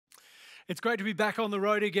It's great to be back on the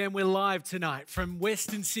road again. We're live tonight from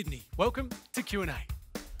Western Sydney. Welcome to Q&A.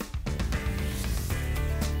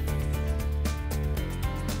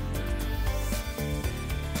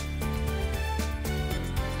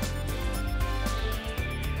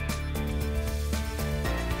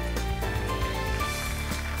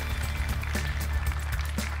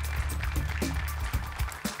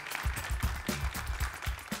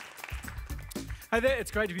 Hey there,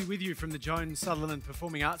 it's great to be with you from the Joan Sutherland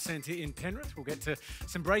Performing Arts Centre in Penrith. We'll get to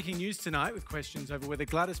some breaking news tonight with questions over whether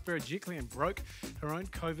Gladys Berejiklian broke her own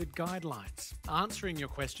COVID guidelines. Answering your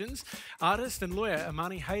questions, artist and lawyer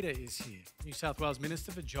Amani Haydar is here. New South Wales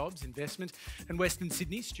Minister for Jobs, Investment and Western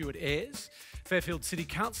Sydney, Stuart Ayres. Fairfield City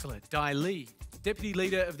Councillor Di Lee. Deputy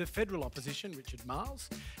Leader of the Federal Opposition, Richard Marles.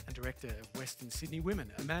 And Director of Western Sydney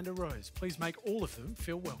Women, Amanda Rose. Please make all of them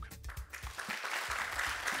feel welcome.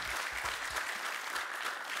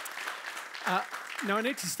 Now, I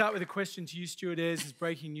need to start with a question to you, Stuart Ayres. As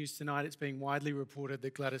breaking news tonight, it's being widely reported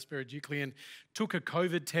that Gladys Berejiklian took a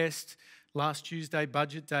COVID test last Tuesday,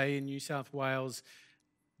 budget day in New South Wales,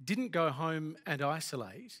 didn't go home and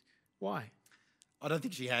isolate. Why? I don't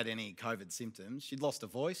think she had any COVID symptoms. She'd lost her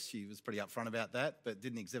voice. She was pretty upfront about that, but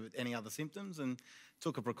didn't exhibit any other symptoms and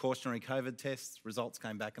took a precautionary COVID test. Results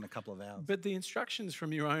came back in a couple of hours. But the instructions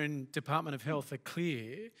from your own Department of Health are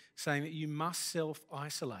clear, saying that you must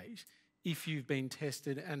self-isolate if you've been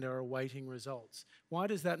tested and are awaiting results. Why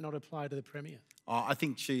does that not apply to the Premier? I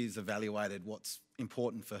think she's evaluated what's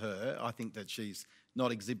important for her. I think that she's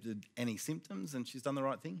not exhibited any symptoms and she's done the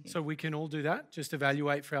right thing here. So we can all do that? Just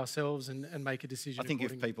evaluate for ourselves and make a decision? I think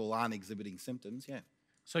if people aren't exhibiting symptoms, yeah.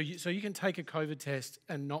 So you can take a COVID test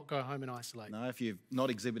and not go home and isolate? No, if you're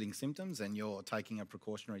not exhibiting symptoms and you're taking a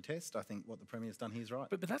precautionary test, I think what the Premier's done here is right.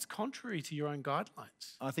 But that's contrary to your own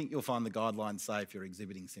guidelines. I think you'll find the guidelines say if you're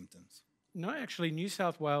exhibiting symptoms. No, actually, New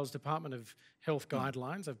South Wales Department of Health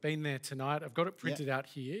guidelines, I've been there tonight, I've got it printed out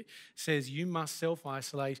here, says you must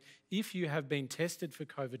self-isolate if you have been tested for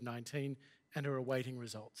COVID-19 and are awaiting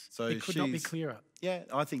results. So it could not be clearer. Yeah,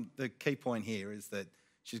 I think the key point here is that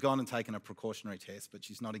she's gone and taken a precautionary test, but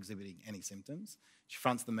she's not exhibiting any symptoms. She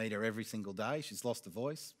fronts the media every single day. She's lost her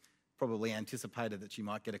voice, probably anticipated that she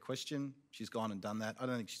might get a question. She's gone and done that. I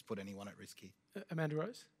don't think she's put anyone at risk here. Amanda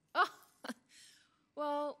Rose? Oh,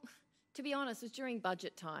 well, to be honest, it was during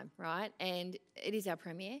budget time, right? And it is our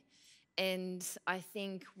Premier. And I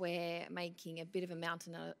think we're making a bit of a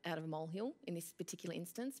mountain out of a molehill in this particular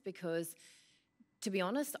instance because, to be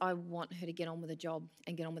honest, I want her to get on with the job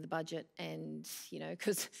and get on with the budget. And, you know,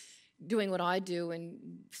 because doing what I do, and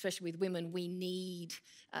especially with women, we need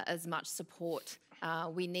as much support.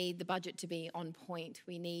 We need the budget to be on point.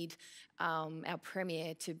 We need our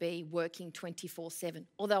Premier to be working 24/7.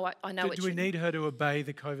 Although I know do we need her to obey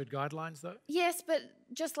the COVID guidelines, though? Yes, but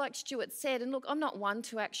just like Stuart said, and look, I'm not one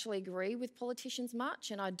to actually agree with politicians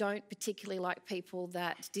much, and I don't particularly like people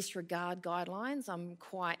that disregard guidelines. I'm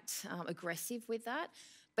quite aggressive with that.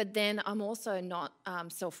 But then I'm also not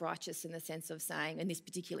self-righteous in the sense of saying, in this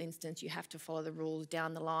particular instance, you have to follow the rules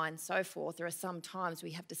down the line, so forth. There are some times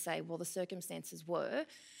we have to say, well, the circumstances were,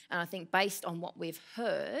 and I think based on what we've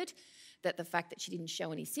heard, that the fact that she didn't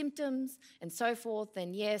show any symptoms and so forth,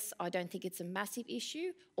 then yes, I don't think it's a massive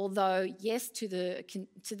issue. Although, yes, to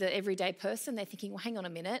the everyday person, they're thinking, well, hang on a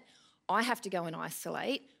minute, I have to go and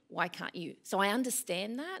isolate. Why can't you? So I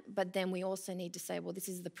understand that, but then we also need to say, well, this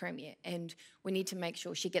is the Premier and we need to make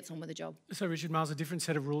sure she gets on with the job. So, Richard Marles, a different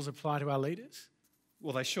set of rules apply to our leaders?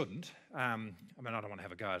 Well, they shouldn't. I mean, I don't want to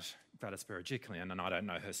have a go at Gladys Berejiklian and I don't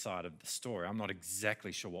know her side of the story. I'm not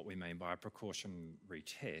exactly sure what we mean by a precautionary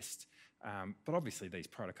test, but obviously these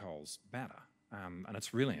protocols matter. And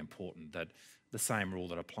it's really important that the same rule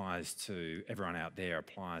that applies to everyone out there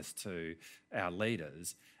applies to our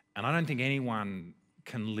leaders. And I don't think anyone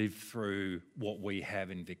can live through what we have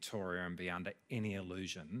in Victoria and be under any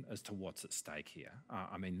illusion as to what's at stake here.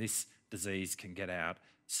 I mean, this disease can get out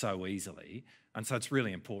so easily. And so it's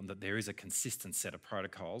really important that there is a consistent set of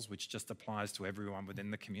protocols which just applies to everyone within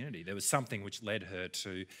the community. There was something which led her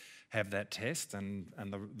to have that test and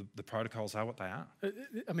the protocols are what they are.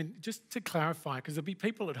 I mean, just to clarify, because there'll be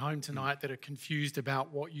people at home tonight that are confused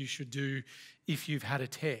about what you should do if you've had a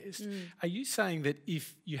test. Are you saying that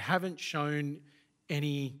if you haven't shown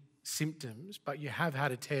any symptoms, but you have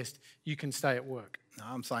had a test, you can stay at work? No,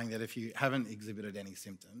 I'm saying that if you haven't exhibited any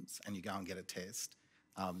symptoms and you go and get a test,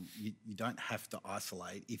 you don't have to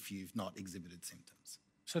isolate if you've not exhibited symptoms.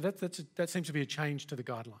 So that seems to be a change to the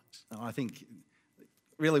guidelines. No, I think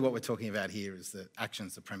really what we're talking about here is the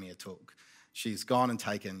actions the Premier took. She's gone and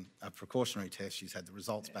taken a precautionary test. She's had the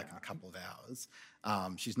results back in a couple of hours.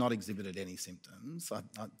 She's not exhibited any symptoms. I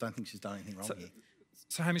don't think she's done anything wrong here.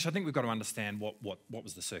 So, Hamish, I think we've got to understand what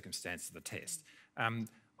was the circumstance of the test.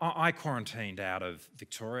 I quarantined out of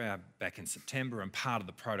Victoria back in September, and part of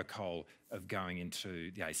the protocol of going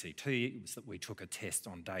into the ACT was that we took a test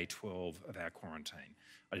on day 12 of our quarantine.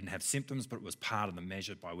 I didn't have symptoms, but it was part of the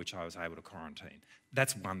measure by which I was able to quarantine.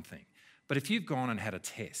 That's one thing. But if you've gone and had a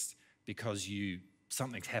test because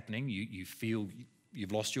something's happening, you feel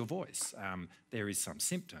you've lost your voice, there is some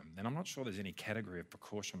symptom, then I'm not sure there's any category of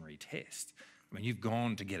precautionary test. I mean, you've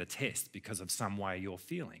gone to get a test because of some way you're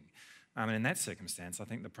feeling. And in that circumstance, I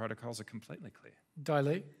think the protocols are completely clear.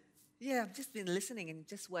 Daily? Yeah, I've just been listening and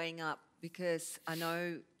just weighing up, because I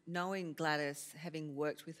know, knowing Gladys, having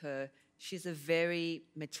worked with her, she's a very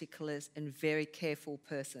meticulous and very careful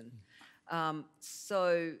person.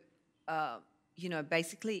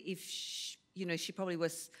 Basically, if she probably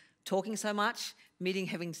was talking so much,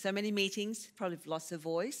 having so many meetings, probably lost her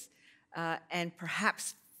voice, and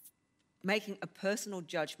perhaps making a personal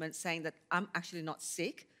judgment saying that I'm actually not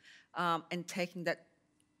sick, and taking that,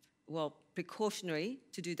 precautionary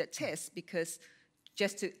to do that test, because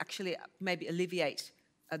just to actually maybe alleviate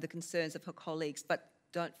the concerns of her colleagues, but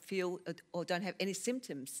don't feel or don't have any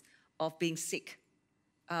symptoms of being sick,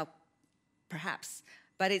 perhaps.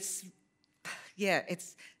 But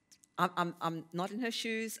I'm not in her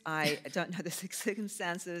shoes. I don't know the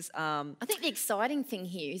circumstances. I think the exciting thing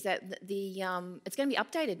here is that it's going to be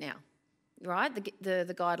updated now, right?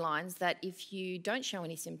 The guidelines that if you don't show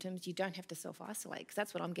any symptoms, you don't have to self-isolate, because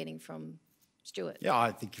that's what I'm getting from Stuart. Yeah,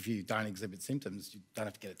 I think if you don't exhibit symptoms, you don't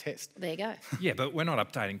have to get a test. There you go. Yeah, but we're not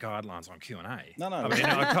updating guidelines on Q&A. No. I mean,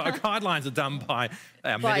 our guidelines are done by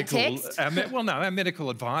our medical... text? Our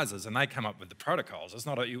medical advisors, and they come up with the protocols. It's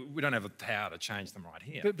not we don't have a power to change them right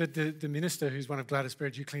here. But the minister, who's one of Gladys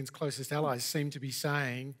Berejiklian's closest allies, seemed to be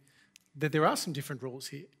saying that there are some different rules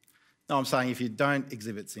here. No, I'm saying if you don't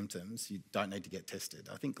exhibit symptoms, you don't need to get tested.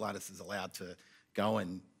 I think Gladys is allowed to go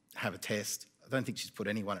and have a test. I don't think she's put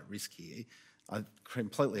anyone at risk here. I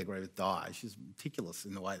completely agree with Di. She's meticulous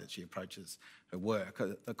in the way that she approaches her work.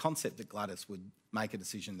 The concept that Gladys would make a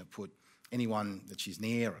decision that put anyone that she's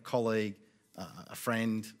near, a colleague, a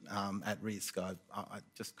friend, at risk, I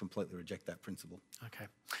just completely reject that principle. Okay.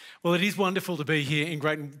 Well, it is wonderful to be here in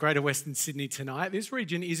Greater Western Sydney tonight. This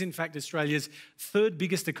region is, in fact, Australia's third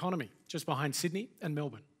biggest economy, just behind Sydney and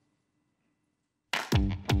Melbourne.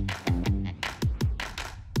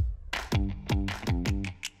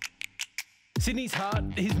 Sydney's heart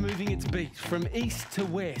is moving its beat from east to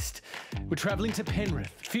west. We're travelling to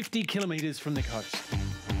Penrith, 50 kilometres from the coast.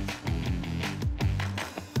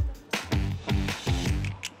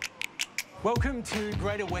 Welcome to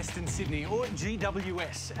Greater Western Sydney, or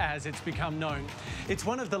GWS as it's become known. It's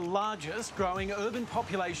one of the largest growing urban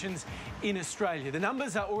populations in Australia. The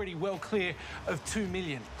numbers are already well clear of 2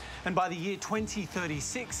 million. And by the year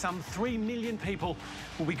 2036, some 3 million people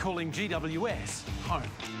will be calling GWS home.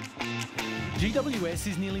 GWS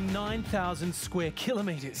is nearly 9,000 square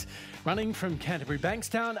kilometres, running from Canterbury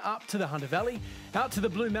Bankstown up to the Hunter Valley, out to the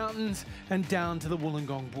Blue Mountains and down to the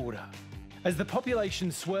Wollongong border. As the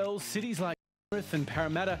population swells, cities like Penrith and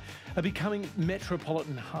Parramatta are becoming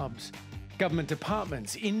metropolitan hubs. Government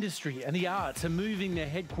departments, industry and the arts are moving their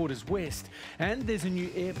headquarters west, and there's a new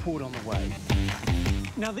airport on the way.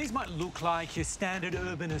 Now, these might look like your standard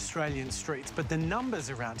urban Australian streets, but the numbers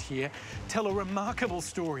around here tell a remarkable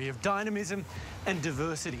story of dynamism and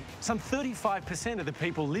diversity. Some 35% of the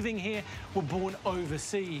people living here were born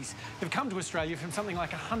overseas. They've come to Australia from something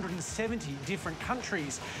like 170 different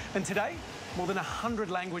countries, and today, more than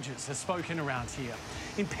 100 languages are spoken around here.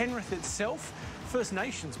 In Penrith itself, First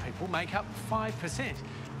Nations people make up 5%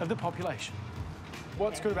 of the population.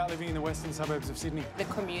 What's good about living in the western suburbs of Sydney? The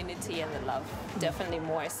community and the love, definitely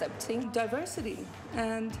more accepting. Diversity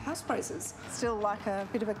and house prices. Still like a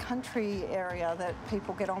bit of a country area that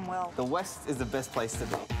people get on well. The West is the best place to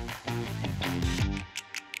be.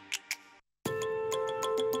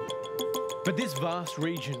 But this vast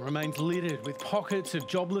region remains littered with pockets of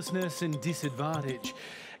joblessness and disadvantage.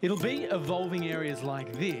 It'll be evolving areas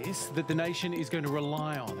like this that the nation is going to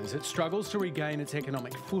rely on as it struggles to regain its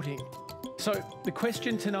economic footing. So the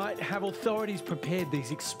question tonight, have authorities prepared these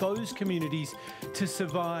exposed communities to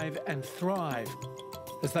survive and thrive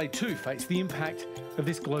as they too face the impact of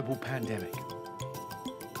this global pandemic?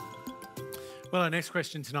 Well, our next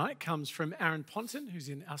question tonight comes from Aaron Ponton, who's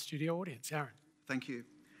in our studio audience. Aaron. Thank you.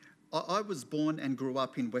 I was born and grew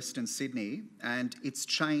up in Western Sydney, and it's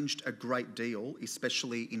changed a great deal,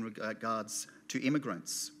 especially in regards to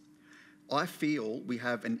immigrants. I feel we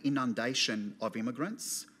have an inundation of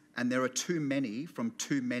immigrants, and there are too many from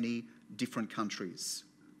too many different countries.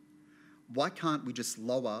 Why can't we just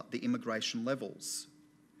lower the immigration levels?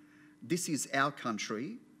 This is our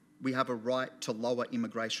country. We have a right to lower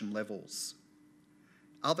immigration levels.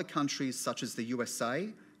 Other countries, such as the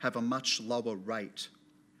USA, have a much lower rate.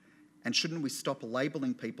 And shouldn't we stop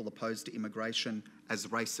labelling people opposed to immigration as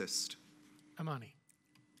racist? Amani.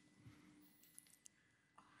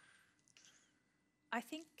 I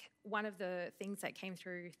think one of the things that came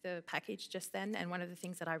through the package just then, and one of the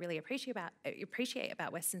things that I really appreciate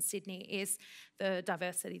about Western Sydney, is the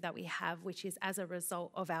diversity that we have, which is as a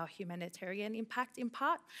result of our humanitarian intake in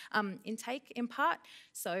part.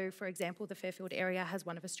 So, for example, the Fairfield area has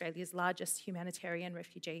one of Australia's largest humanitarian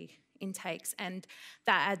refugee intakes, and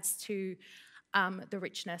that adds to the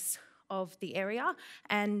richness of the area.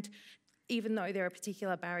 And even though there are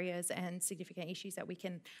particular barriers and significant issues that we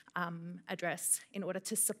can address in order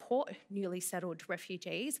to support newly settled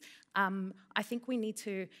refugees, I think we need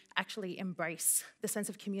to actually embrace the sense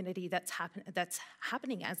of community that's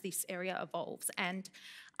happening as this area evolves, and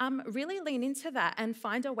really lean into that and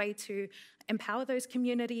find a way to empower those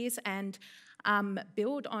communities and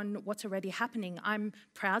build on what's already happening. I'm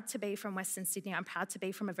proud to be from Western Sydney. I'm proud to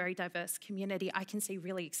be from a very diverse community. I can see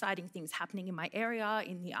really exciting things happening in my area,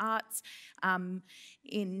 in the arts,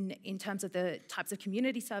 in terms of the types of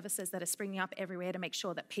community services that are springing up everywhere to make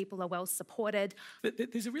sure that people are well supported.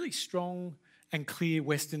 There's a really strong and clear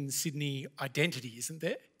Western Sydney identity, isn't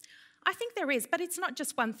there? I think there is, but it's not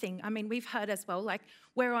just one thing. I mean, we've heard as well, like,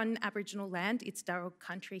 we're on Aboriginal land. It's Darug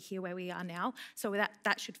country here where we are now. So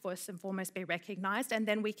that should first and foremost be recognised. And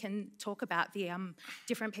then we can talk about the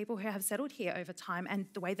different people who have settled here over time and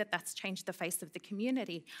the way that that's changed the face of the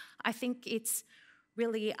community. I think it's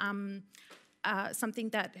really something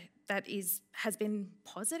that has been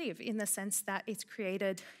positive in the sense that it's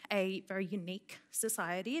created a very unique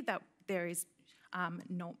society that there is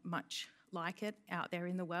not much like it out there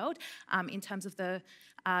in the world in terms of the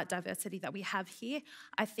diversity that we have here.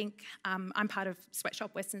 I think I'm part of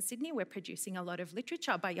Sweatshop Western Sydney. We're producing a lot of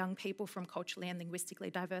literature by young people from culturally and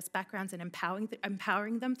linguistically diverse backgrounds and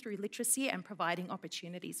empowering them through literacy and providing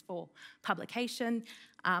opportunities for publication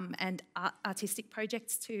and artistic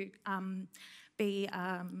projects to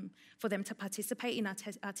for them to participate in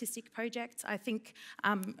artistic projects. I think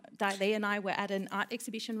Daili and I were at an art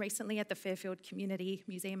exhibition recently at the Fairfield Community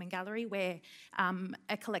Museum and Gallery where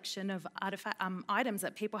a collection of items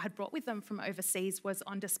that people had brought with them from overseas was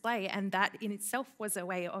on display, and that in itself was a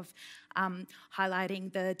way of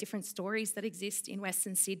highlighting the different stories that exist in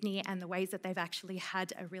Western Sydney and the ways that they've actually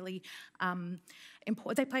had a really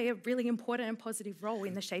they play a really important and positive role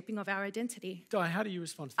in the shaping of our identity. Di, how do you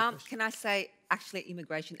respond to the question? Can I say, actually,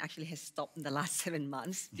 immigration actually has stopped in the last 7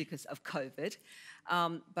 months because of COVID.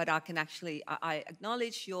 But I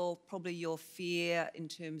acknowledge probably your fear in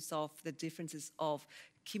terms of the differences of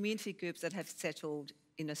community groups that have settled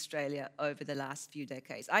in Australia over the last few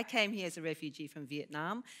decades. I came here as a refugee from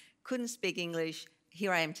Vietnam, couldn't speak English.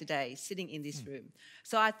 Here I am today, sitting in this room.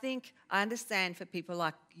 So I think I understand for people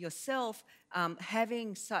like yourself,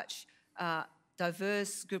 having such a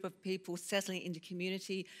diverse group of people settling into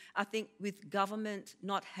community. I think with government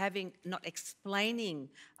not explaining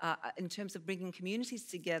in terms of bringing communities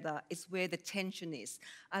together is where the tension is.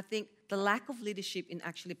 I think the lack of leadership in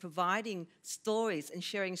actually providing stories and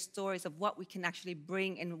sharing stories of what we can actually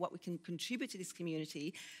bring and what we can contribute to this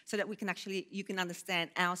community so that you can understand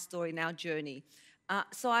our story and our journey.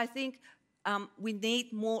 So I think we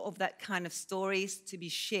need more of that kind of stories to be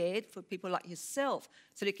shared for people like yourself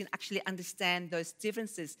so they can actually understand those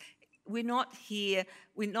differences. We're not here,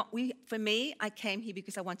 for me, I came here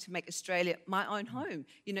because I want to make Australia my own home.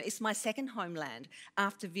 You know, it's my second homeland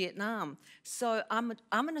after Vietnam. So I'm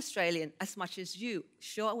an Australian as much as you.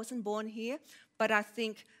 Sure, I wasn't born here, but I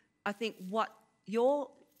think what your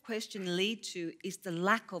question lead to is the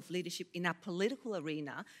lack of leadership in our political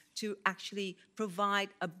arena to actually provide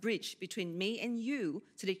a bridge between me and you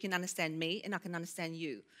so that you can understand me and I can understand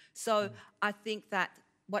you. So I think that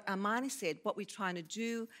what Amani said, what we're trying to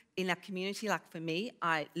do in our community, like for me,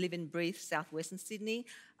 I live and breathe southwestern Sydney.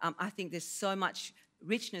 I think there's so much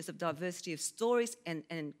richness of diversity of stories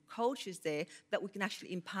and cultures there that we can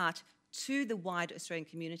actually impart to the wider Australian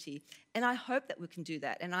community. And I hope that we can do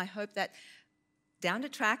that. And I hope that down the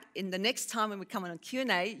track, in the next time when we come on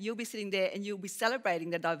Q&A, you'll be sitting there and you'll be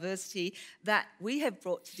celebrating the diversity that we have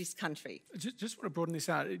brought to this country. Just want to broaden this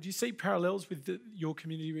out. Do you see parallels with your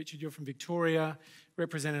community, Richard? You're from Victoria,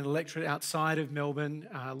 represent an electorate outside of Melbourne,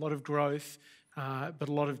 a lot of growth, but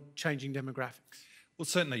a lot of changing demographics. Well,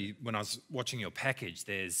 certainly when I was watching your package,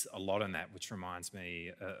 there's a lot in that which reminds me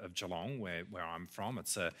of Geelong, where I'm from.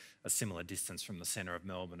 It's a similar distance from the centre of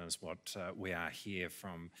Melbourne as what we are here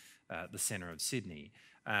from the centre of Sydney.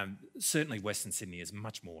 Certainly Western Sydney is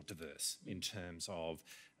much more diverse in terms of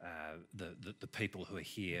the people who are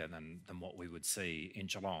here than what we would see in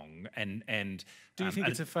Geelong. And do you think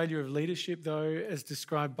it's a failure of leadership, though, as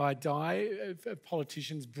described by Di, of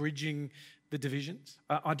politicians bridging the divisions?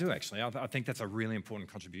 I do, actually. I think that's a really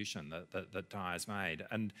important contribution that Di has made.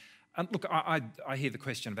 And look, I hear the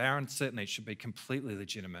question of Aaron. Certainly it should be completely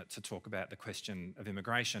legitimate to talk about the question of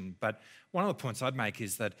immigration. But one of the points I'd make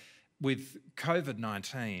is that with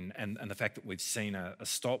COVID-19 and the fact that we've seen a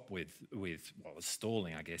stop with a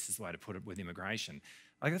stalling, I guess is the way to put it, with immigration,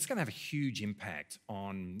 like that's going to have a huge impact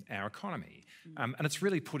on our economy. And it's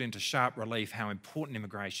really put into sharp relief how important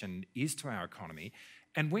immigration is to our economy.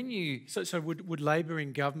 And when you... So would Labor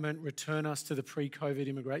in government return us to the pre-COVID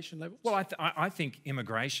immigration levels? Well, I think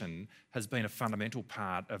immigration has been a fundamental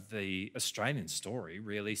part of the Australian story,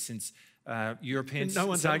 really, since European No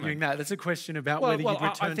one's arguing that. That's a question about whether you'd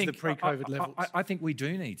return to the pre-COVID levels. I think we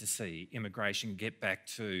do need to see immigration get back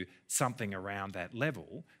to something around that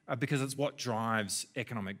level because it's what drives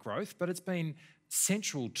economic growth, but it's been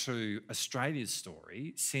central to Australia's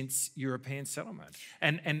story since European settlement.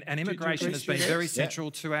 And immigration has been very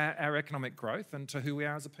central to our economic growth and to who we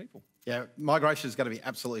are as a people. Yeah, migration is going to be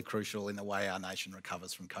absolutely crucial in the way our nation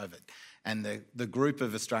recovers from COVID. And the group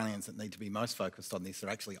of Australians that need to be most focused on this are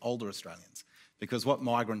actually older Australians, because what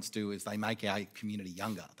migrants do is they make our community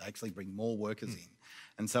younger. They actually bring more workers in.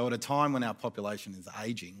 And so at a time when our population is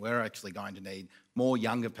ageing, we're actually going to need more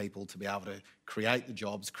younger people to be able to create the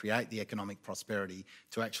jobs, create the economic prosperity,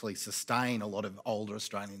 to actually sustain a lot of older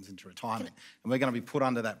Australians into retirement. And we're going to be put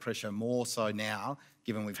under that pressure more so now,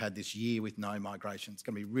 given we've had this year with no migration. It's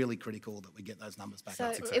going to be really critical that we get those numbers back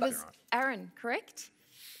up. So it was Aaron, correct?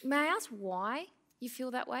 May I ask why you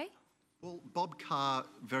feel that way? Well, Bob Carr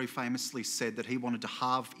very famously said that he wanted to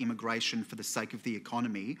halve immigration for the sake of the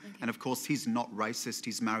economy. Okay. And of course, he's not racist.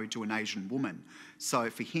 He's married to an Asian woman.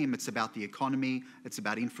 So for him, it's about the economy. It's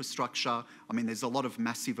about infrastructure. I mean, there's a lot of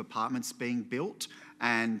massive apartments being built.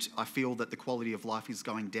 And I feel that the quality of life is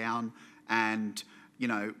going down. And, you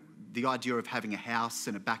know, the idea of having a house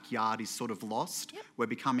and a backyard is sort of lost. Yep. We're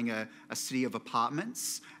becoming a city of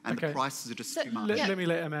apartments and the prices are just too much. Let me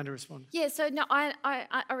let Amanda respond. Yeah, so no,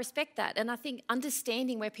 I respect that. And I think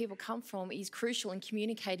understanding where people come from is crucial in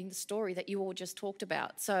communicating the story that you all just talked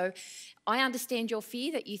about. So I understand your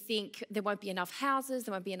fear that you think there won't be enough houses,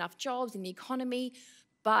 there won't be enough jobs in the economy.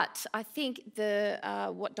 But I think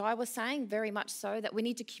what Di was saying, very much so, that we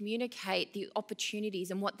need to communicate the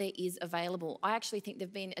opportunities and what there is available. I actually think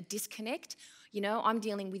there's been a disconnect. You know, I'm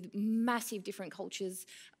dealing with massive different cultures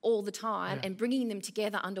all the time, and bringing them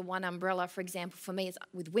together under one umbrella, for example, for me, is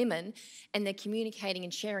with women, and they're communicating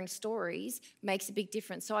and sharing stories makes a big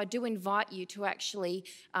difference. So I do invite you to actually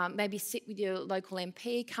maybe sit with your local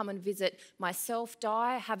MP, come and visit myself,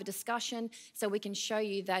 Di, have a discussion, so we can show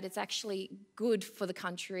you that it's actually good for the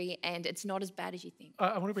country and it's not as bad as you think.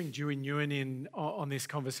 I want to bring Dewey Nguyen in on this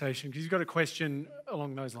conversation because he's got a question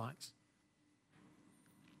along those lines.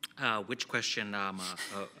 Which question?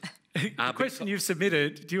 The question you've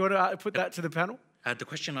submitted, do you want to put that to the panel? The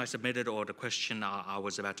question I submitted or the question I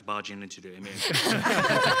was about to barge into the image?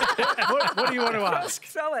 What do you want to ask?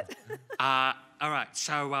 Throw it. All right,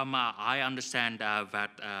 so I understand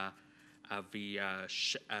that the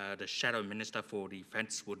Shadow Minister for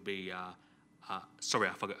Defence would be... sorry,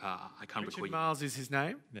 I forgot, I can't recall. Richard Marles is his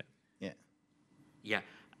name? Yeah.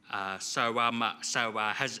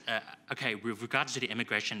 Okay, with regards to the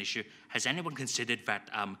immigration issue, has anyone considered that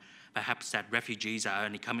perhaps that refugees are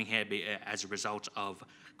only coming here as a result of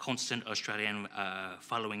constant Australian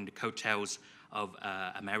following the coattails of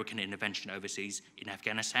American intervention overseas in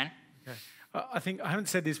Afghanistan? Okay. I think I haven't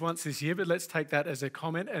said this once this year, but let's take that as a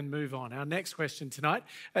comment and move on. Our next question tonight.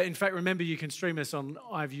 In fact, remember you can stream us on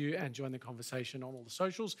iView and join the conversation on all the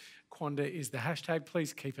socials. Quanda is the hashtag.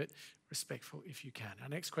 Please keep it respectful if you can. Our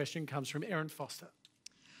next question comes from Erin Foster.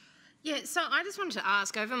 Yeah, so I just wanted to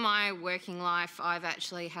ask, over my working life, I've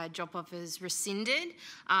actually had job offers rescinded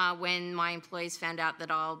when my employees found out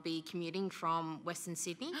that I'll be commuting from Western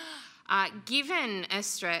Sydney. Given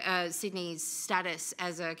Sydney's status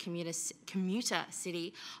as a commuter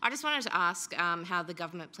city, I just wanted to ask how the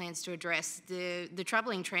government plans to address the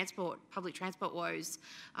troubling public transport woes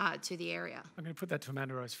to the area. I'm going to put that to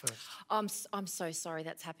Amanda Rose first. I'm so sorry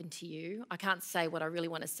that's happened to you. I can't say what I really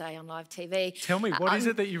want to say on live TV. Tell me, what is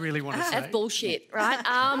it that you really want to say? That's bullshit, right?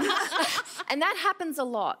 And that happens a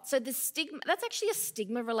lot. So the stigma, that's actually a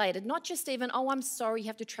stigma related, not just even, oh, I'm sorry you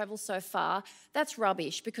have to travel so far. That's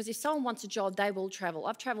rubbish, because if someone wants a job, they will travel.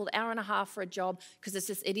 I've travelled an hour and a half for a job because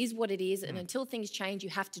it is what it is, and until things change, you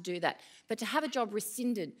have to do that. But to have a job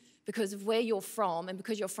rescinded because of where you're from and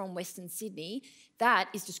because you're from Western Sydney, that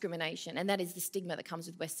is discrimination, and that is the stigma that comes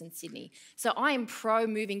with Western Sydney. So I am pro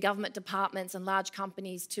moving government departments and large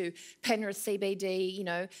companies to Penrith CBD, you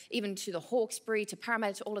know, even to the Hawkesbury, to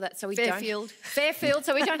Parramatta, to all of that. So we Fairfield,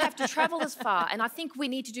 so we don't have to travel as far. And I think we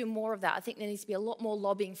need to do more of that. I think there needs to be a lot more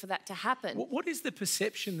lobbying for that to happen. What is the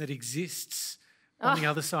perception that exists on the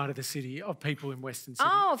other side of the city of people in Western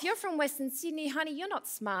Sydney? Oh, if you're from Western Sydney, honey, you're not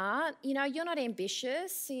smart. You know, you're not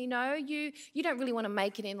ambitious. You know, you don't really want to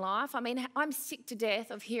make it in life. I mean, I'm sick to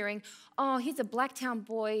death of hearing, oh, here's a Blacktown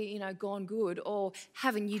boy, you know, gone good, or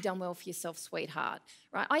haven't you done well for yourself, sweetheart?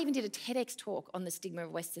 Right? I even did a TEDx talk on the stigma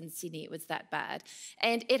of Western Sydney. It was that bad.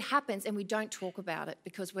 And it happens, and we don't talk about it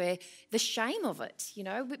because we're the shame of it, you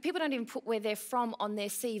know. People don't even put where they're from on their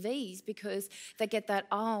CVs because they get that,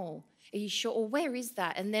 oh, are you sure? Or where is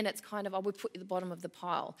that? And then it's kind of, oh, we put you at the bottom of the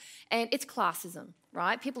pile. And it's classism,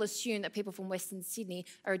 right? People assume that people from Western Sydney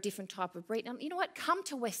are a different type of breed. You know what? Come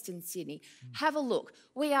to Western Sydney. Have a look.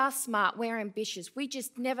 We are smart. We're ambitious. We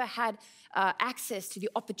just never had access to the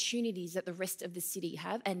opportunities that the rest of the city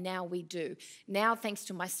have, and now we do. Now, thanks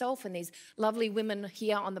to myself and these lovely women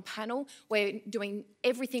here on the panel, we're doing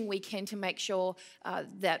everything we can to make sure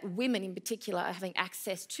that women in particular are having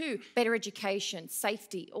access to better education,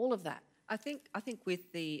 safety, all of that. I think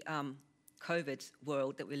with the COVID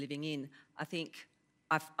world that we're living in,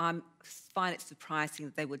 I find it surprising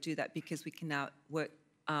that they would do that, because we can now work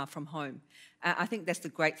from home. I think that's the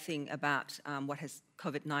great thing about what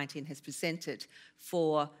COVID-19 has presented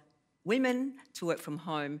for women to work from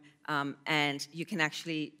home, and you can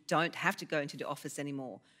actually don't have to go into the office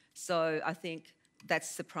anymore. So I think that's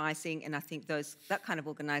surprising, and I think that kind of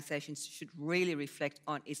organisations should really reflect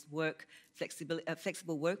on its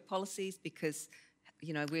flexible work policies, because,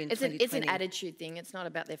 you know, we're in 2020. It's an attitude thing. It's not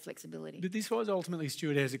about their flexibility. But this was ultimately,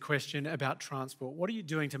 Stuart, as a question about transport. What are you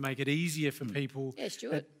doing to make it easier for people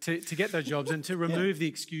to get those jobs and to remove the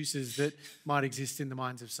excuses that might exist in the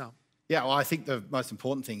minds of some? Yeah, well, I think the most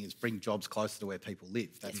important thing is bring jobs closer to where people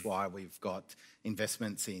live. That's why we've got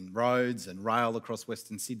investments in roads and rail across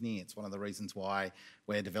Western Sydney. It's one of the reasons why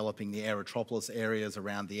we're developing the Aerotropolis areas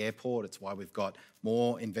around the airport. It's why we've got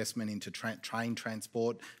more investment into train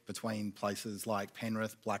transport between places like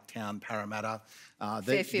Penrith, Blacktown, Parramatta.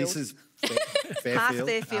 Fairfield. This is Fairfield. Past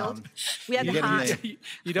Fairfield. We had the heart.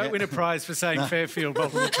 You don't win a prize for saying Fairfield,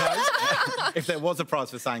 Bob and the If there was a prize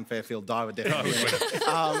for saying Fairfield, Di would definitely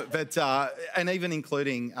win. And even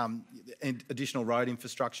including additional road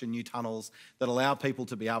infrastructure, new tunnels that allow people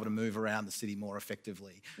to be able to move around the city more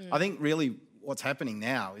effectively. I think really what's happening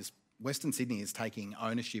now is Western Sydney is taking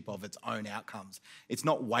ownership of its own outcomes. It's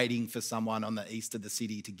not waiting for someone on the east of the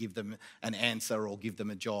city to give them an answer or give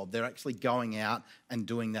them a job. They're actually going out and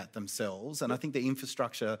doing that themselves. And I think the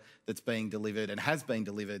infrastructure that's being delivered and has been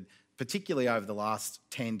delivered, particularly over the last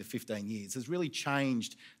 10 to 15 years, has really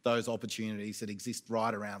changed those opportunities that exist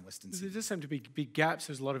right around Western Sydney. There does seem to be big gaps.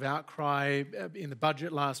 There's a lot of outcry in the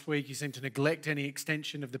budget last week. You seem to neglect any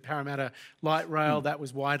extension of the Parramatta light rail. That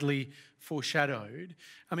was widely foreshadowed.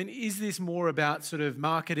 I mean, is this more about sort of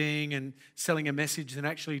marketing and selling a message than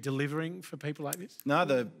actually delivering for people like this? No,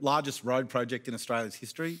 the largest road project in Australia's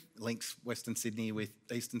history links Western Sydney with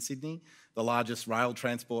Eastern Sydney. The largest rail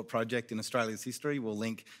transport project in Australia's history will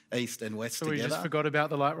link East and West together. So we just forgot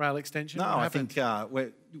about the light rail extension? No, I think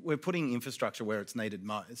we're putting infrastructure where it's needed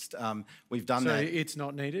most. We've done that. So it's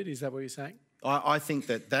not needed, is that what you're saying? I think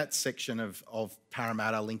that section of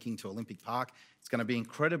Parramatta linking to Olympic Park is going to be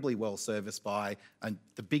incredibly well serviced by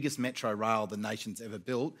the biggest metro rail the nation's ever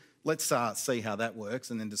built. Let's see how that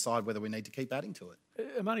works and then decide whether we need to keep adding to it.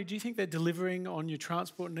 Amani, do you think they're delivering on your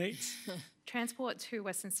transport needs? Transport to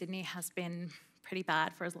Western Sydney has been pretty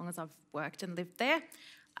bad for as long as I've worked and lived there.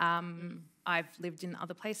 I've lived in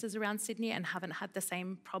other places around Sydney and haven't had the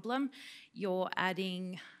same problem. You're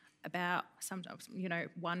adding about sometimes,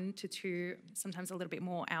 1 to 2, sometimes a little bit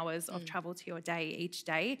more hours of travel to your day each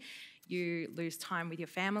day. you lose time with your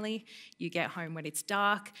family, you get home when it's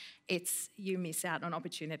dark, you miss out on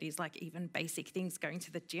opportunities like even basic things, going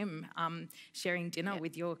to the gym, sharing dinner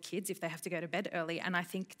with your kids if they have to go to bed early. And I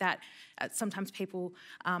think that sometimes people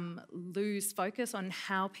lose focus on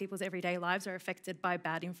how people's everyday lives are affected by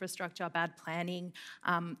bad infrastructure, bad planning,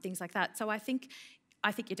 things like that. So I think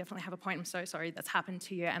you definitely have a point. I'm so sorry that's happened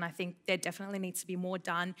to you. And I think there definitely needs to be more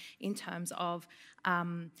done in terms of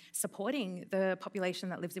supporting the population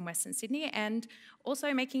that lives in Western Sydney, and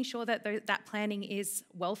also making sure that that planning is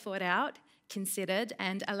well thought out, considered,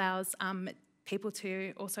 and allows people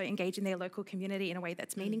to also engage in their local community in a way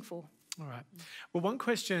that's meaningful. All right. Well,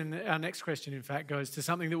 our next question, in fact, goes to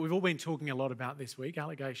something that we've all been talking a lot about this week,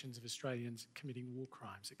 allegations of Australians committing war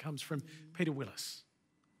crimes. It comes from Peter Willis.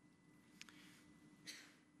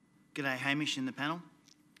 G'day, Hamish in the panel.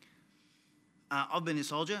 I've been a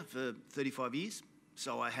soldier for 35 years,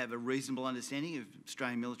 so I have a reasonable understanding of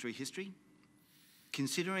Australian military history.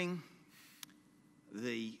 Considering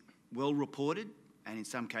the well-reported and in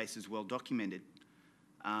some cases well-documented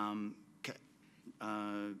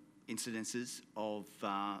incidences of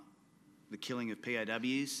the killing of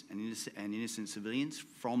POWs and innocent civilians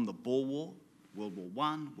from the Boer War, World War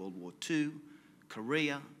I, World War II,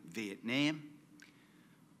 Korea, Vietnam.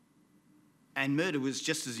 And murder was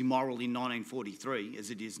just as immoral in 1943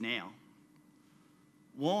 as it is now.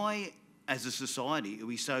 Why, as a society, are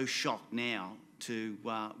we so shocked now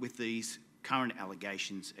with these current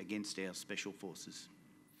allegations against our special forces?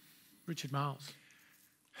 Richard Marles.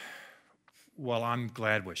 Well, I'm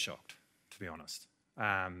glad we're shocked, to be honest.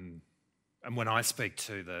 And when I speak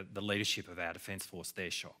to the leadership of our Defence Force,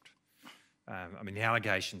 they're shocked. I mean, the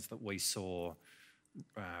allegations that we saw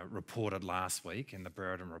reported last week in the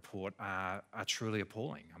Brereton report are truly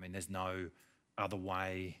appalling. I mean, there's no other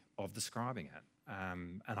way of describing it.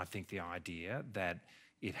 And I think the idea that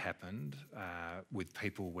it happened with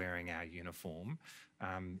people wearing our uniform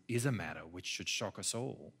is a matter which should shock us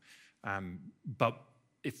all. But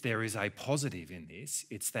if there is a positive in this,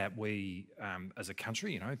 it's that we, as a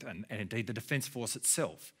country, and indeed the Defence Force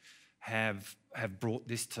itself, have brought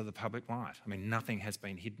this to the public light. I mean, nothing has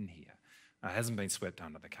been hidden here. It hasn't been swept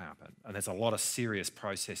under the carpet. And there's a lot of serious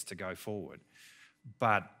process to go forward.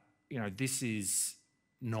 But, this is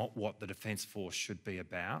not what the Defence Force should be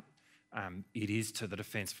about. It is to the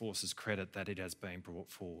Defence Force's credit that it has been brought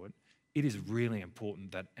forward. It is really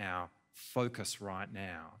important that our focus right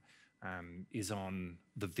now is on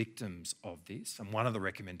the victims of this. And one of the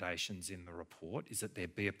recommendations in the report is that there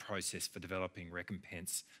be a process for developing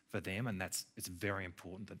recompense for them, and it's very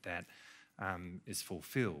important that is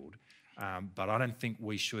fulfilled. But I don't think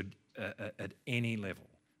we should, at any level,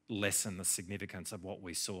 lessen the significance of what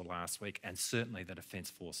we saw last week, and certainly the Defence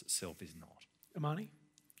Force itself is not. Amani?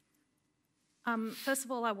 First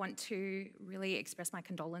of all, I want to really express my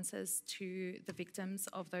condolences to the victims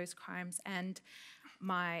of those crimes and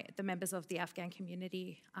the members of the Afghan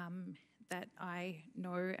community that I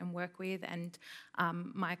know and work with, and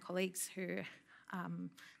my colleagues who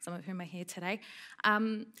some of whom are here today.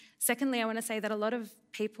 Secondly, I want to say that a lot of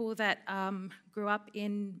people that grew up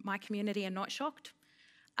in my community are not shocked.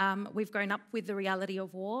 We've grown up with the reality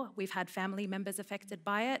of war. We've had family members affected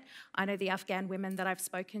by it. I know the Afghan women that I've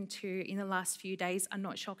spoken to in the last few days are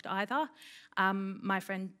not shocked either. My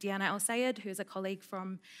friend Diana El Sayed, who's a colleague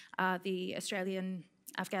from the Australian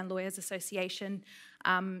Afghan Lawyers Association,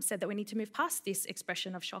 said that we need to move past this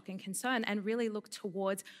expression of shock and concern and really look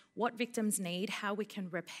towards what victims need, how we can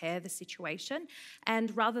repair the situation,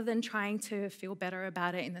 and rather than trying to feel better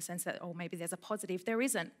about it in the sense that, oh, maybe there's a positive, there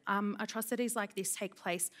isn't. Atrocities like this take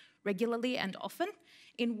place regularly and often.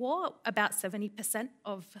 In war, about 70%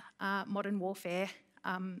 of modern warfare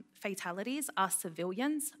fatalities are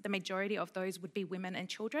civilians. The majority of those would be women and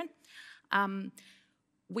children.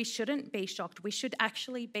 We shouldn't be shocked. We should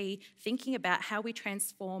actually be thinking about how we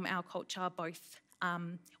transform our culture both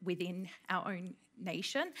within our own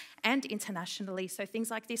nation and internationally so things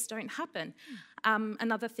like this don't happen.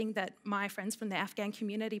 Another thing that my friends from the Afghan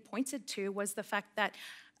community pointed to was the fact that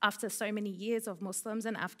after so many years of Muslims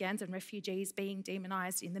and Afghans and refugees being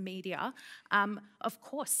demonised in the media, of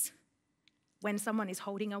course, when someone is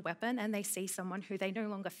holding a weapon and they see someone who they no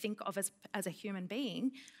longer think of as a human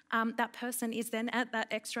being, that person is then at that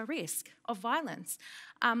extra risk of violence.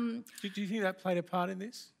 Do you think that played a part in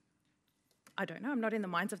this? I don't know. I'm not in the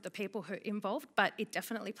minds of the people who are involved, but it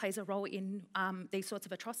definitely plays a role in these sorts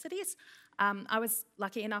of atrocities. I was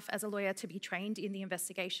lucky enough as a lawyer to be trained in the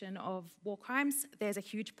investigation of war crimes. There's a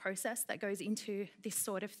huge process that goes into this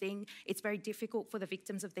sort of thing. It's very difficult for the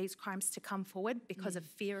victims of these crimes to come forward because of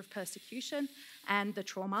fear of persecution and the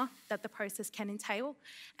trauma that the process can entail.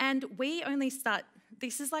 And we only start,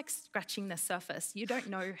 this is like scratching the surface. You don't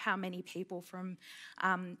know how many people from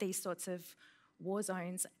these sorts of war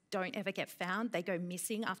zones don't ever get found. They go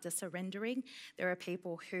missing after surrendering. There are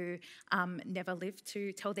people who never live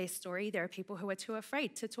to tell their story. There are people who are too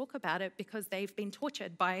afraid to talk about it because they've been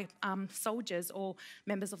tortured by soldiers or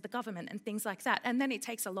members of the government and things like that. And then it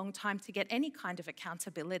takes a long time to get any kind of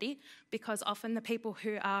accountability because often the people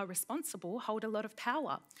who are responsible hold a lot of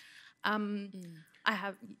power. I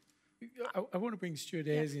want to bring Stuart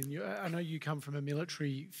Ayres in. I know you come from a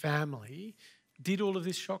military family. Did all of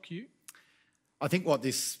this shock you? I think what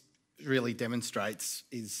this really demonstrates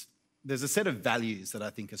is there's a set of values that I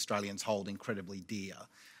think Australians hold incredibly dear.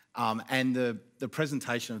 And the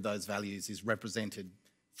presentation of those values is represented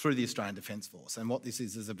through the Australian Defence Force. And what this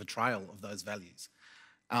is a betrayal of those values.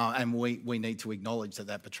 And we need to acknowledge that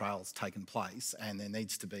that betrayal's taken place, and there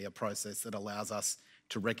needs to be a process that allows us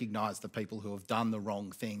to recognise the people who have done the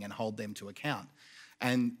wrong thing and hold them to account.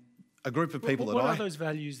 And a group of people what are those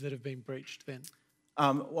values that have been breached then?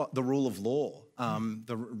 The rule of law,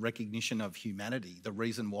 the recognition of humanity, the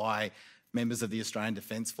reason why members of the Australian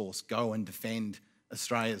Defence Force go and defend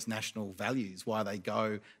Australia's national values, why they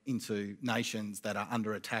go into nations that are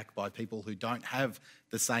under attack by people who don't have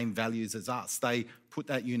the same values as us. They put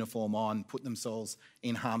that uniform on, put themselves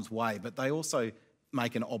in harm's way, but they also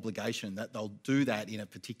make an obligation that they'll do that in a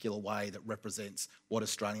particular way that represents what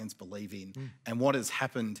Australians believe in. And what has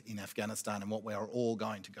happened in Afghanistan and what we are all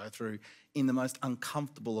going to go through in the most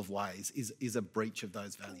uncomfortable of ways is a breach of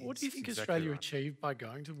those values. What do you think Australia achieved by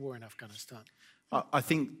going to war in Afghanistan? I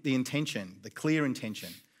think the intention, the clear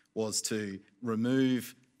intention, was to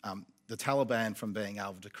remove the Taliban from being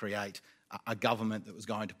able to create a government that was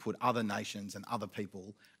going to put other nations and other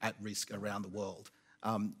people at risk around the world.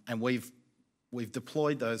 And we've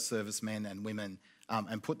deployed those servicemen and women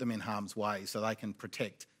and put them in harm's way so they can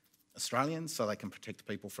protect Australians, so they can protect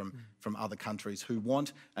people from other countries who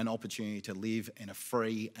want an opportunity to live in a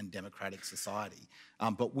free and democratic society.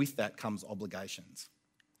 But with that comes obligations.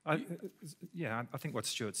 I think what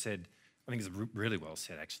Stuart said, I think is really well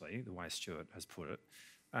said actually, the way Stuart has put it.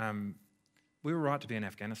 We were right to be in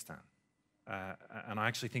Afghanistan. And I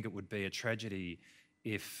actually think it would be a tragedy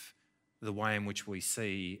if the way in which we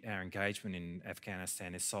see our engagement in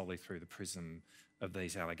Afghanistan is solely through the prism of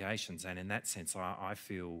these allegations. And in that sense, I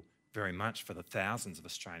feel very much for the thousands of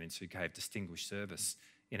Australians who gave distinguished service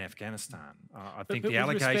in Afghanistan. I think the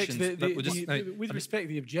allegations... With respect,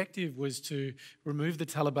 the objective was to remove the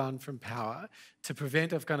Taliban from power, to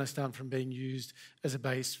prevent Afghanistan from being used as a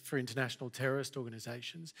base for international terrorist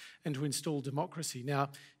organisations, and to install democracy.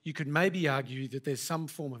 Now, you could maybe argue that there's some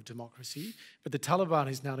form of democracy, but the Taliban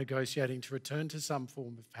is now negotiating to return to some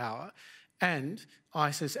form of power, and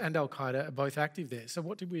ISIS and Al-Qaeda are both active there. So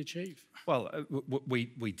what did we achieve? Well,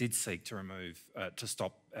 we did seek to remove, to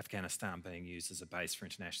stop Afghanistan being used as a base for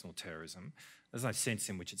international terrorism. There's no sense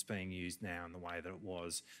in which it's being used now in the way that it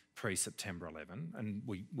was pre-September 11. And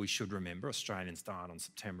we should remember Australians died on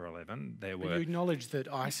September 11. But you acknowledge that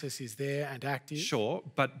ISIS is there and active? Sure,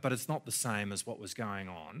 but it's not the same as what was going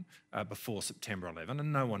on before September 11.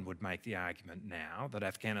 And no one would make the argument now that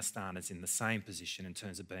Afghanistan is in the same position in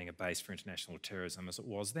terms of being a base for international terrorism as it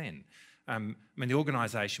was then. The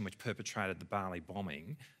organisation which perpetrated the Bali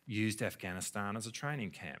bombing used Afghanistan as a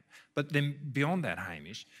training camp. But then beyond that,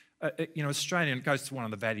 Hamish, Australia, and it goes to one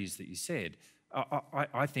of the values that you said,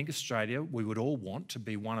 I think Australia, we would all want to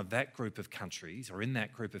be one of that group of countries, or in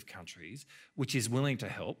that group of countries, which is willing to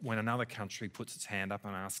help when another country puts its hand up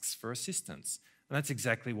and asks for assistance. And that's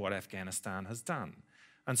exactly what Afghanistan has done.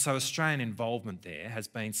 And so Australian involvement there has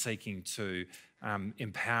been seeking to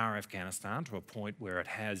empower Afghanistan to a point where it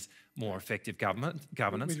has more effective governance.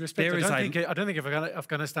 With respect, I don't think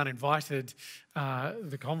Afghanistan invited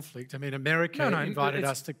the conflict. I mean, America invited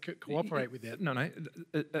us to cooperate with it. No,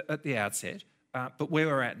 at the outset. But where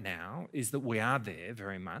we're at now is that we are there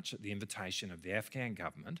very much at the invitation of the Afghan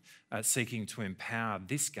government, seeking to empower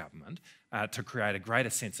this government to create a greater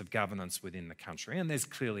sense of governance within the country. And there's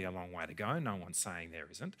clearly a long way to go. No one's saying there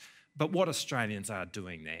isn't. But what Australians are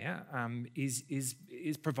doing there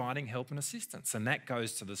is providing help and assistance. And that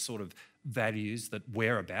goes to the sort of values that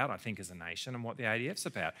we're about, I think, as a nation, and what the ADF's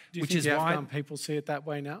about. Do you think the Afghan people see it that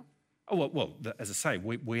way now? Oh, well, as I say,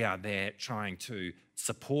 we are there trying to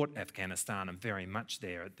support Afghanistan and very much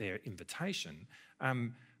there at their invitation.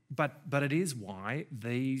 But it is why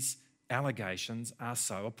these allegations are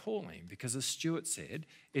so appalling because, as Stuart said,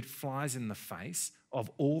 it flies in the face of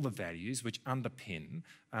all the values which underpin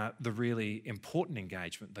the really important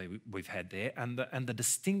engagement that we've had there and the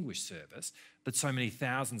distinguished service that so many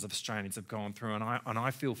thousands of Australians have gone through, and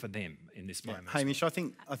I feel for them in this moment. Hamish, I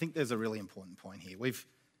think there's a really important point here.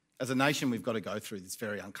 As a nation, we've got to go through this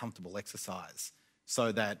very uncomfortable exercise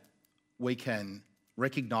so that we can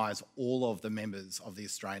recognise all of the members of the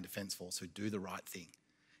Australian Defence Force who do the right thing.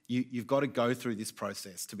 You've got to go through this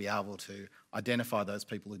process to be able to identify those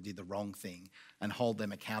people who did the wrong thing and hold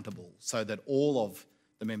them accountable so that all of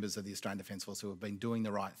the members of the Australian Defence Force who have been doing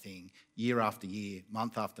the right thing year after year,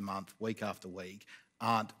 month after month, week after week,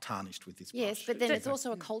 aren't tarnished with this brush. Yes, but then it's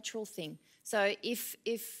also a cultural thing. So if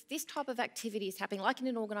this type of activity is happening, like in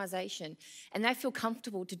an organisation, and they feel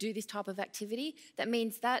comfortable to do this type of activity, that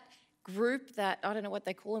means that group that, I don't know what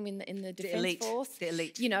they call them in the Defence Force. The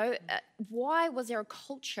elite. You know, why was there a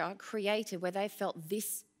culture created where they felt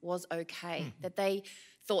this was okay, that they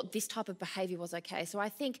thought this type of behaviour was okay? So I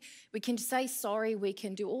think we can say sorry, we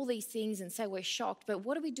can do all these things and say we're shocked, but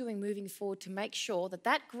what are we doing moving forward to make sure that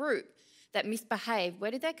that group that misbehaved, where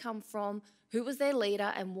did they come from, who was their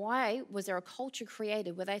leader, and why was there a culture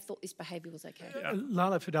created where they thought this behaviour was okay?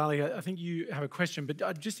 Lala Fadali, I think you have a question, but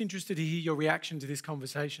I'm just interested to hear your reaction to this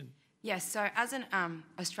conversation. Yes, so as an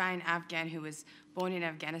Australian Afghan who was born in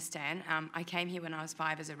Afghanistan, I came here when I was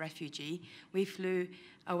 5 as a refugee. We flew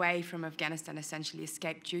away from Afghanistan, essentially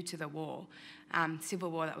escaped due to the war,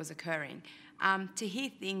 civil war that was occurring. To hear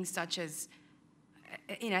things such as,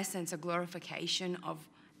 in essence, a glorification of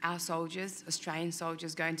our soldiers, Australian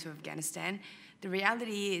soldiers going to Afghanistan, the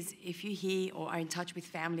reality is if you hear or are in touch with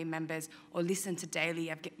family members or listen to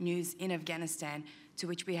daily news in Afghanistan, to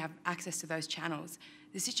which we have access to those channels,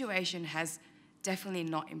 the situation has definitely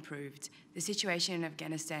not improved. The situation in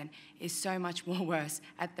Afghanistan is so much more worse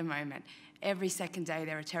at the moment. Every second day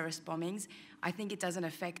there are terrorist bombings. I think it doesn't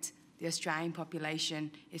affect the Australian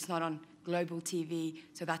population. It's not on global TV,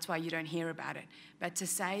 so that's why you don't hear about it. But to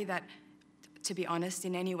say that, to be honest,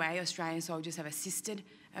 in any way Australian soldiers have assisted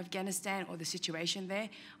Afghanistan or the situation there,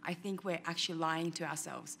 I think we're actually lying to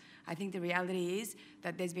ourselves. I think the reality is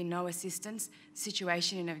that there's been no assistance. The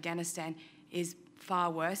situation in Afghanistan is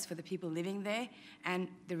far worse for the people living there, and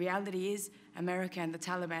the reality is America and the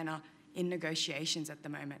Taliban are in negotiations at the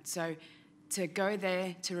moment. So to go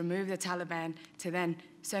there, to remove the Taliban, to then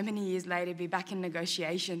so many years later be back in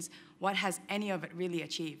negotiations, what has any of it really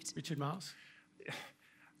achieved? Richard Marles?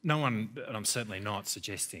 No one, and I'm certainly not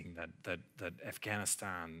suggesting that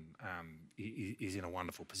Afghanistan is in a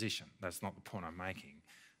wonderful position. That's not the point I'm making.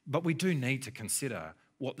 But we do need to consider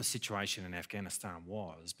what the situation in Afghanistan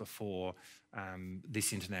was before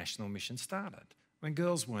this international mission started, when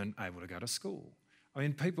girls weren't able to go to school. I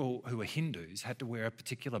mean, people who were Hindus had to wear a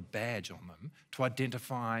particular badge on them to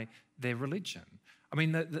identify their religion. I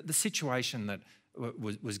mean, the situation that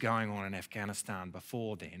was going on in Afghanistan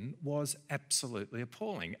before then was absolutely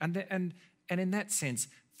appalling. And in that sense,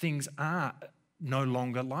 things are no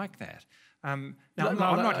longer like that. Now, I'm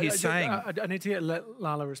not here saying... I need to let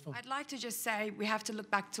Lala respond. I'd like to just say we have to look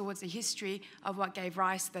back towards the history of what gave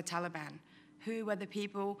rise to the Taliban. Who were the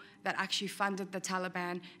people that actually funded the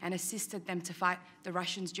Taliban and assisted them to fight the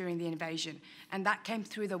Russians during the invasion? And that came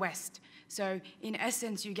through the West. So in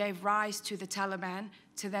essence, you gave rise to the Taliban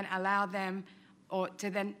to then allow them, or to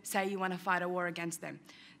then say you want to fight a war against them.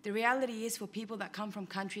 The reality is for people that come from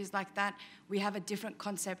countries like that, we have a different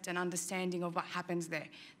concept and understanding of what happens there.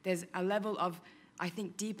 There's a level of, I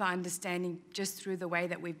think, deeper understanding just through the way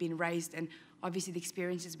that we've been raised and obviously the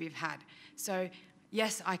experiences we've had. So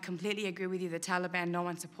yes, I completely agree with you, the Taliban, no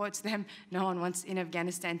one supports them, no one wants in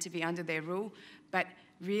Afghanistan to be under their rule, but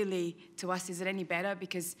really, to us, is it any better?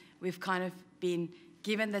 Because we've kind of been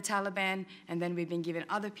given the Taliban and then we've been given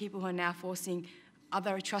other people who are now forcing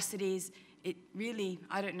other atrocities. It really,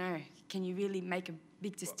 I don't know, can you really make a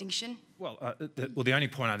big distinction? Well, the only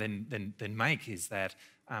point I then make is that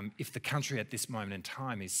if the country at this moment in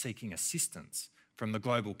time is seeking assistance from the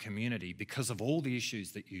global community because of all the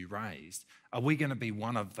issues that you raised, are we going to be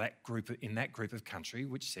one of that group, in that group of country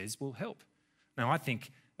which says we'll help? Now, I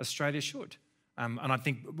think Australia should. And I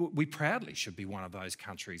think we proudly should be one of those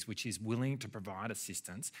countries which is willing to provide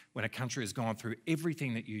assistance when a country has gone through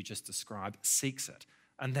everything that you just described, seeks it.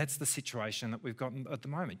 And that's the situation that we've got at the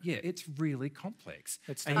moment. Yeah, it's really complex.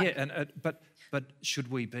 But should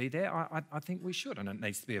we be there? I think we should, and it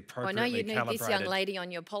needs to be appropriately calibrated. I know you need this young lady on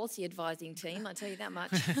your policy advising team, I'll tell you that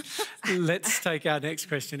much. Let's take our next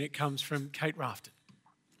question. It comes from Kate Rafton.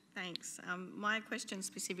 Thanks. My question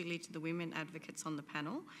specifically to the women advocates on the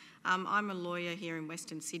panel. I'm a lawyer here in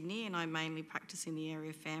Western Sydney and I mainly practice in the area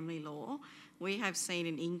of family law. We have seen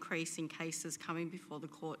an increase in cases coming before the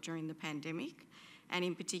court during the pandemic, and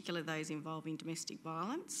in particular those involving domestic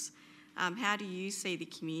violence. How do you see the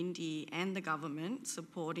community and the government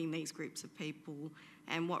supporting these groups of people,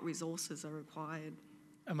 and what resources are required?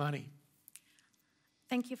 Amani.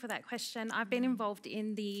 Thank you for that question. I've been involved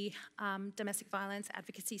in the domestic violence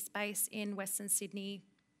advocacy space in Western Sydney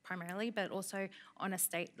primarily, but also on a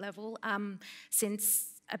state level.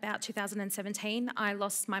 Since about 2017, I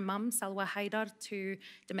lost my mum, Salwa Haydar, to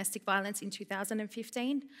domestic violence in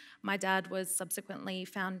 2015. My dad was subsequently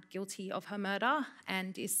found guilty of her murder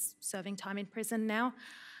and is serving time in prison now.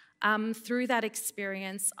 Through that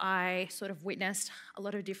experience, I sort of witnessed a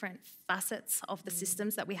lot of different facets of the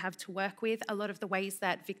systems that we have to work with, a lot of the ways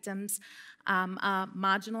that victims are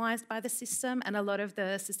marginalised by the system, and a lot of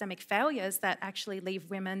the systemic failures that actually leave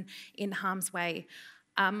women in harm's way.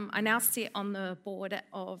 I now sit on the board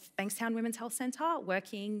of Bankstown Women's Health Centre,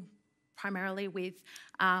 working primarily with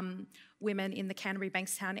women in the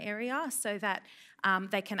Canterbury-Bankstown area so that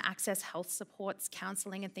they can access health supports,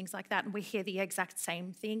 counselling and things like that. And we hear the exact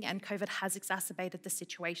same thing, and COVID has exacerbated the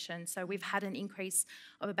situation. So we've had an increase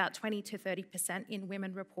of about 20 to 30% in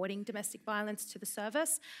women reporting domestic violence to the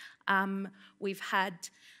service. We've had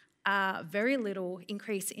very little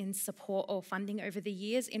increase in support or funding over the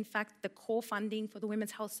years. In fact, the core funding for the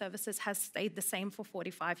Women's Health Services has stayed the same for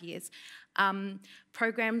 45 years.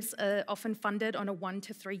 Programs are often funded on a 1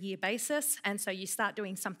 to 3 year basis, and so you start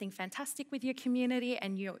doing something fantastic with your community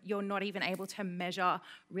and you're not even able to measure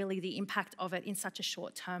really the impact of it in such a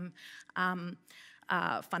short-term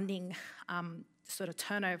funding sort of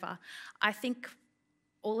turnover. I think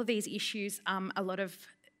all of these issues, a lot of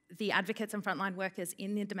the advocates and frontline workers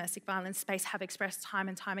in the domestic violence space have expressed time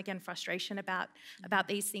and time again frustration about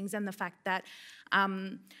these things, and the fact that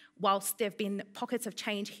whilst there have been pockets of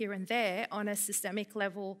change here and there, on a systemic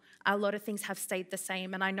level, a lot of things have stayed the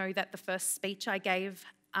same. And I know that the first speech I gave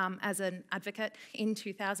as an advocate in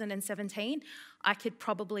 2017, I could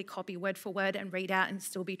probably copy word for word and read out and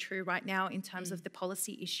still be true right now in terms of the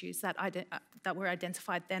policy issues that were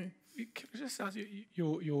identified then. Can I just ask you,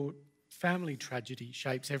 your family tragedy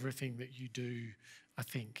shapes everything that you do, I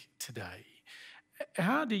think, today.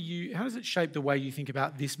 How does it shape the way you think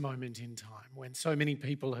about this moment in time when so many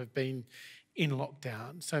people have been in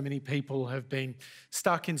lockdown, so many people have been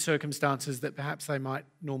stuck in circumstances that perhaps they might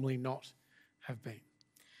normally not have been?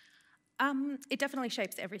 It definitely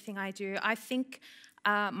shapes everything I do. I think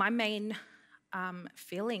my main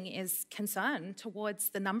feeling is concern towards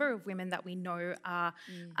the number of women that we know are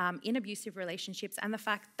in abusive relationships, and the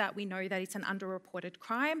fact that we know that it's an underreported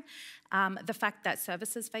crime, the fact that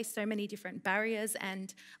services face so many different barriers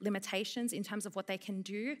and limitations in terms of what they can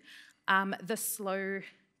do, the slow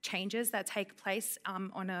changes that take place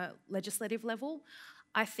on a legislative level.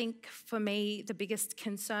 I think for me, the biggest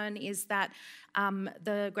concern is that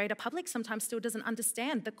the greater public sometimes still doesn't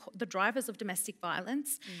understand the drivers of domestic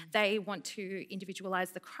violence. They want to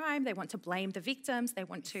individualise the crime, they want to blame the victims, they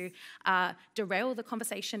want to derail the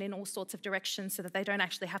conversation in all sorts of directions so that they don't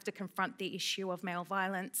actually have to confront the issue of male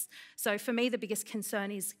violence. So for me, the biggest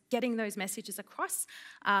concern is getting those messages across,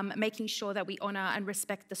 making sure that we honour and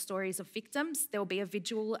respect the stories of victims. There will be a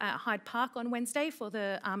vigil at Hyde Park on Wednesday for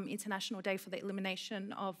the International Day for the Elimination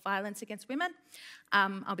of Violence Against Women.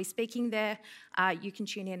 I'll be speaking there. You can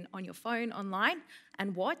tune in on your phone, online,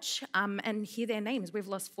 and watch and hear their names. We've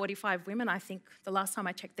lost 45 women, I think, the last time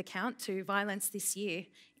I checked the count, to violence this year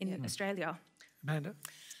in Australia. Amanda?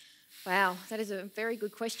 Wow, that is a very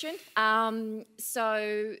good question.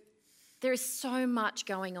 So there is so much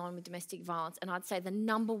going on with domestic violence, and I'd say the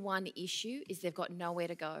number one issue is they've got nowhere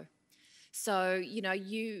to go. So,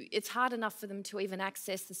 it's hard enough for them to even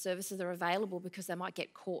access the services that are available because they might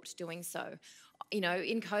get caught doing so. In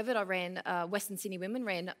COVID, Western Sydney Women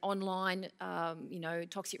ran online,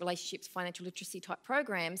 toxic relationships, financial literacy type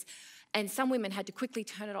programs, and some women had to quickly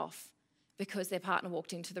turn it off because their partner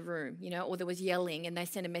walked into the room, or there was yelling, and they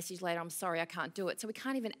sent a message later, I'm sorry, I can't do it. So we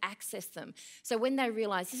can't even access them. So when they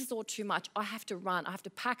realise this is all too much, I have to run, I have to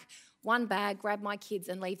pack one bag, grab my kids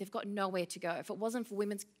and leave. They've got nowhere to go. If it wasn't for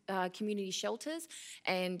women's community shelters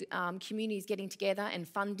and communities getting together and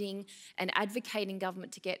funding and advocating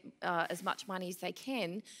government to get as much money as they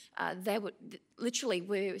can,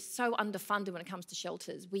 we're so underfunded when it comes to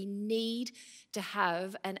shelters. We need to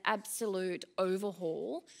have an absolute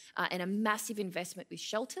overhaul and a massive investment with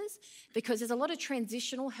shelters, because there's a lot of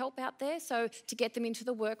transitional help out there. So to get them into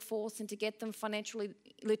the workforce and to get them financially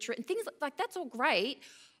literate and things like that's all great.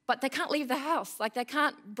 but they can't leave the house. Like, they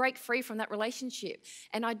can't break free from that relationship.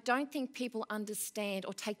 And I don't think people understand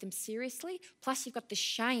or take them seriously. Plus, you've got the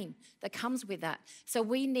shame that comes with that. So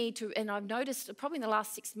we need to, and I've noticed probably in the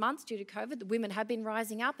last 6 months due to COVID, the women have been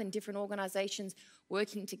rising up and different organisations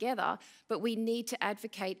working together, but we need to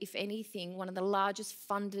advocate, if anything, one of the largest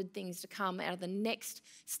funded things to come out of the next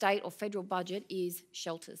state or federal budget is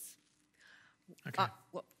shelters. Okay.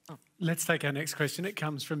 Let's take our next question. It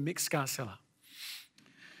comes from Mick Scarcella.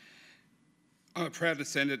 I'm a proud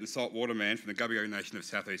descendant and saltwater man from the Gubbi Nation of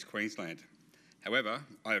South East Queensland. However,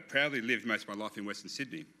 I have proudly lived most of my life in Western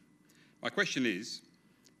Sydney. My question is,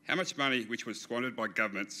 how much money which was squandered by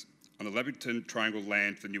governments on the Labyrinth Triangle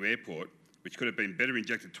land for the new airport, which could have been better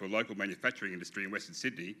injected to a local manufacturing industry in Western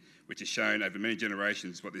Sydney, which has shown over many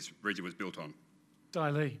generations what this region was built on? Di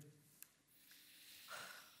Lee.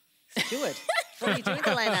 Stuart, what are you doing with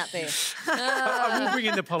the land out there? I will bring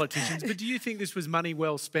in the politicians, but do you think this was money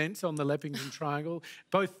well spent on the Leppington Triangle,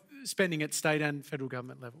 both spending at state and federal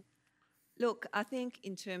government level? Look, I think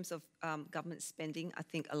in terms of government spending, I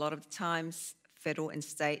think a lot of the times federal and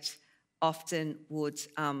state often would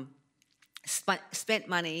spend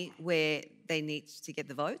money where they need to get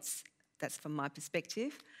the votes. That's from my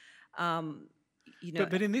perspective. You know,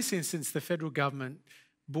 but in this instance, the federal government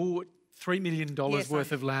bought $3 million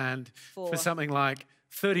worth of land for something like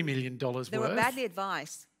 $30 million worth. They were badly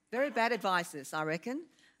advised, very bad advices, I reckon.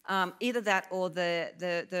 Either that or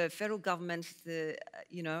the federal government,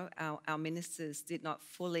 our ministers did not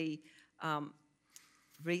fully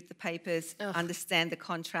read the papers, understand the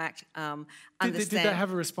contract, understand. Did they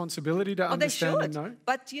have a responsibility to understand and know?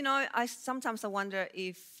 But, you know, sometimes I wonder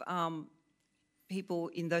if people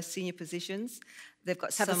in those senior positions, they've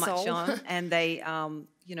got so much on and they,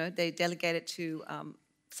 they delegate it to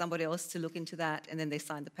somebody else to look into that and then they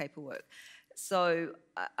sign the paperwork. So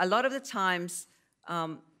a lot of the times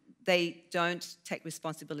they don't take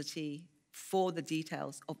responsibility for the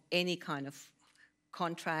details of any kind of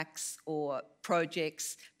contracts or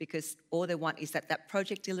projects because all they want is that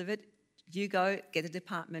project delivered. You go, get a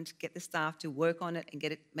department, get the staff to work on it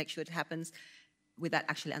and make sure it happens without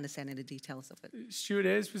actually understanding the details of it. Stuart,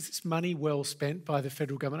 Ayres, was this money well spent by the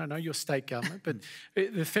federal government? I know you're state government, but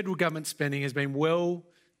the federal government spending has been well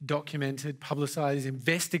documented, publicised,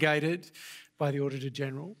 investigated by the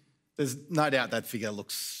Auditor-General. There's no doubt that figure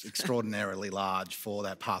looks extraordinarily large for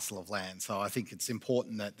that parcel of land. So I think it's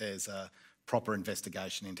important that there's a proper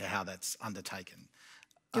investigation into how that's undertaken.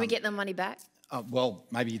 Do we get the money back? Well,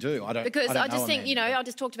 maybe you do. I don't. Because I just think, I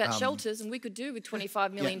just talked about shelters, and we could do with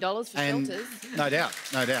 $25 million for shelters. No doubt,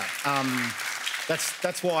 no doubt.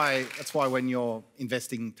 That's why when you're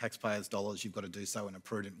investing taxpayers' dollars, you've got to do so in a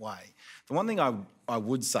prudent way. The one thing I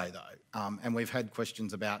would say though, and we've had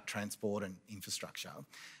questions about transport and infrastructure,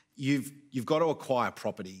 you've got to acquire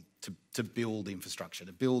property to build infrastructure,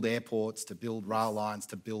 to build airports, to build rail lines,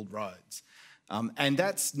 to build roads. And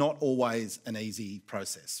that's not always an easy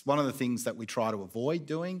process. One of the things that we try to avoid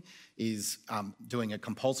doing is doing a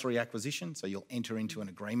compulsory acquisition. So you'll enter into an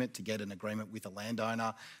agreement to get an agreement with a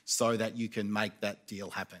landowner so that you can make that deal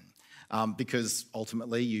happen. Because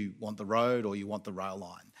ultimately you want the road or you want the rail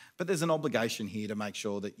line. But there's an obligation here to make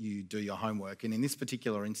sure that you do your homework. And in this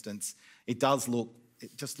particular instance, it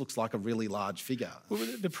just looks like a really large figure. Well,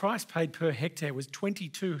 the price paid per hectare was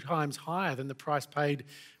 22 times higher than the price paid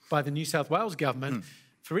by the New South Wales government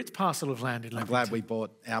for its parcel of land in Leppington. I'm glad we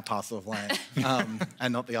bought our parcel of land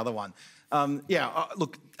and not the other one.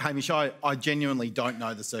 Look, Hamish, I genuinely don't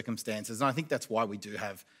know the circumstances, and I think that's why we do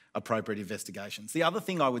have appropriate investigations. The other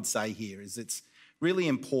thing I would say here is it's really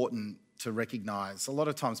important to recognise, a lot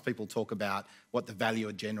of times people talk about what the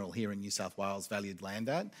valuer general here in New South Wales valued land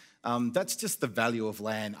at. That's just the value of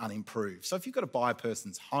land unimproved. So if you've got to buy a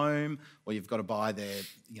person's home or you've got to buy their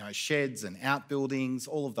sheds and outbuildings,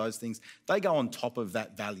 all of those things, they go on top of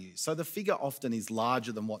that value. So the figure often is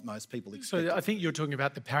larger than what most people expect. So I think you're talking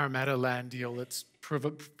about the Parramatta land deal that's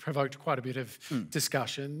provoked quite a bit of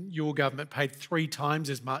discussion. Your government paid 3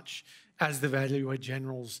 times as much as the valuer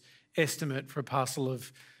general's estimate for a parcel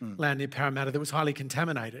of land near Parramatta that was highly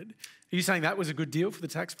contaminated. Are you saying that was a good deal for the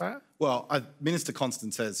taxpayer? Well, Minister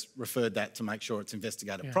Constance has referred that to make sure it's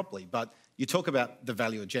investigated properly, but you talk about the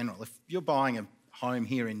valuer general. If you're buying a home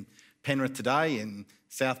here in Penrith today, in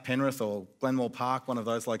South Penrith or Glenmore Park, one of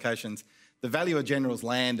those locations, the valuer general's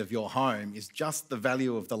land of your home is just the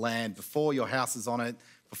value of the land before your house is on it,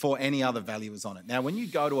 before any other value is on it. Now, when you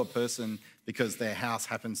go to a person because their house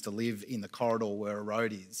happens to live in the corridor where a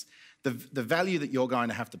road is, the value that you're going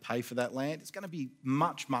to have to pay for that land is going to be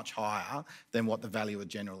much, much higher than what the value of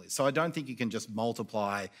general is. So I don't think you can just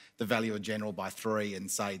multiply the value of general by 3 and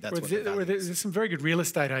say that's what the value is. There's some very good real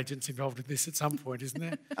estate agents involved with this at some point, isn't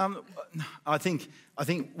there? I think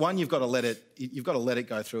one, you've got to let it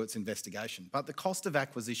go through its investigation. But the cost of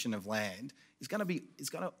acquisition of land is going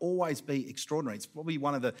to always be extraordinary. It's probably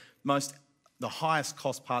one of the highest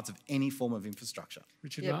cost parts of any form of infrastructure.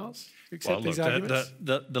 Richard Marles, you accept these arguments?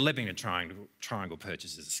 The Leppington Triangle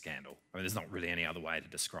purchase is a scandal. I mean, there's not really any other way to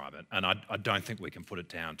describe it. And I don't think we can put it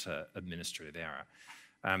down to administrative error.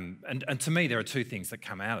 And to me, there are 2 things that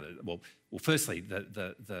come out of it. Well, firstly,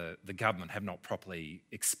 the government have not properly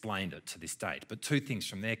explained it to this date, but 2 things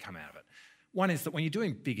from there come out of it. One is that when you're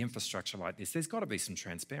doing big infrastructure like this, there's got to be some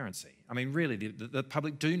transparency. I mean, really, the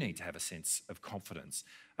public do need to have a sense of confidence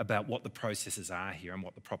about what the processes are here and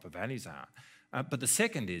what the proper values are. But the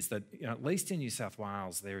second is that, at least in New South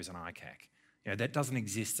Wales, there is an ICAC. That doesn't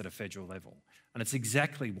exist at a federal level. And it's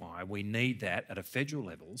exactly why we need that at a federal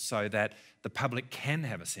level, so that the public can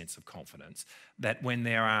have a sense of confidence that when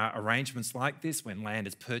there are arrangements like this, when land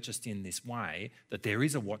is purchased in this way, that there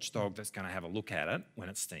is a watchdog that's going to have a look at it when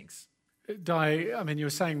it stinks. Di, I mean, you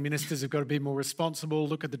were saying ministers have got to be more responsible,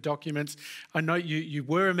 look at the documents. I know you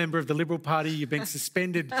were a member of the Liberal Party. You've been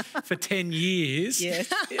suspended for 10 years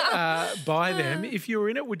by them. If you were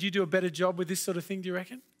in it, would you do a better job with this sort of thing, do you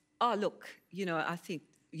reckon? Oh, look, I think,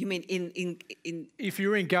 you mean in... If you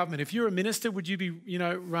were in government, if you're a minister, would you be,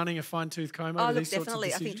 running a fine-tooth comb over these sorts of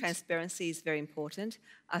decisions? Definitely. I think transparency is very important.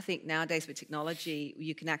 I think nowadays with technology,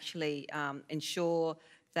 you can actually ensure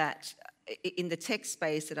that in the tech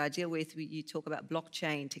space that I deal with, you talk about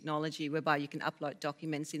blockchain technology, whereby you can upload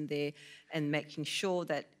documents in there and making sure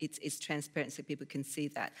that it's transparent so people can see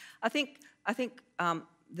that. I think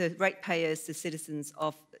the ratepayers, the citizens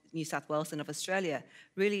of New South Wales and of Australia,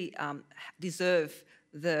 really deserve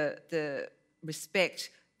the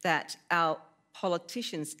respect that our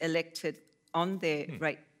politicians elected on their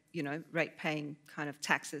rate-paying kind of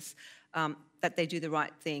taxes, that they do the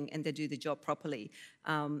right thing and they do the job properly.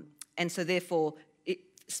 And so therefore,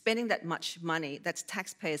 spending that much money, that's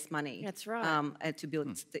taxpayers' money. That's right. To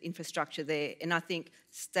build the infrastructure there. And I think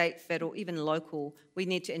state, federal, even local, we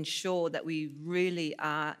need to ensure that we really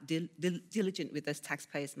are diligent with those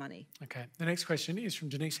taxpayers' money. Okay. The next question is from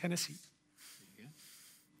Denise Hennessy.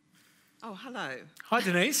 Oh, hello. Hi,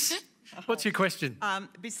 Denise. What's your question?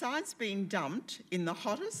 Besides being dumped in the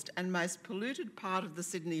hottest and most polluted part of the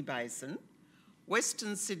Sydney Basin,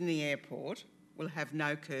 Western Sydney Airport will have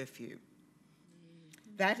no curfew.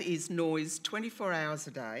 That is noise 24 hours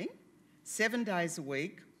a day, 7 days a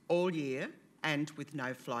week, all year, and with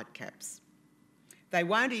no flight caps. They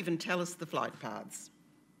won't even tell us the flight paths.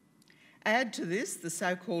 Add to this the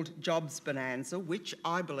so-called jobs bonanza, which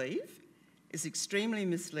I believe is extremely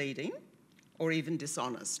misleading or even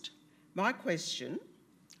dishonest. My question,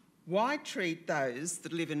 why treat those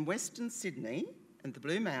that live in Western Sydney and the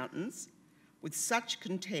Blue Mountains with such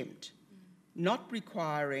contempt, not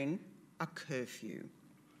requiring a curfew,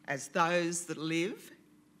 as those that live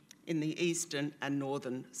in the eastern and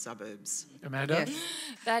northern suburbs? Amanda? Yes.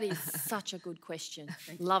 That is such a good question.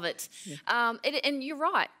 Love it. Yeah. And you're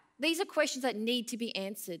right. These are questions that need to be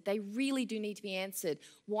answered. They really do need to be answered.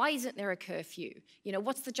 Why isn't there a curfew?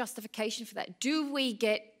 What's the justification for that? Do we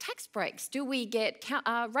get tax breaks? Do we get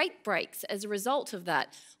rate breaks as a result of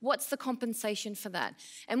that? What's the compensation for that?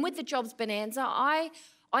 And with the jobs bonanza,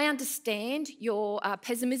 I understand your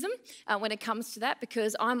pessimism when it comes to that,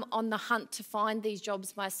 because I'm on the hunt to find these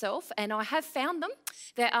jobs myself, and I have found them.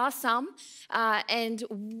 There are some, and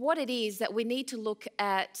what it is that we need to look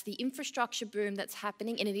at the infrastructure boom that's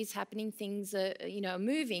happening, and it is happening. Things are,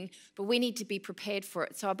 moving, but we need to be prepared for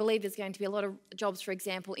it. So I believe there's going to be a lot of jobs, for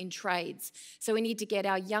example, in trades. So we need to get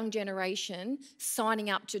our young generation signing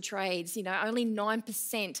up to trades. Only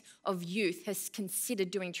 9% of youth has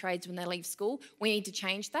considered doing trades when they leave school. We need to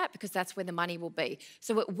change that, because that's where the money will be.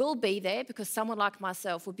 So it will be there, because someone like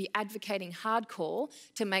myself would be advocating hardcore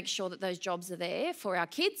to make sure that those jobs are there for our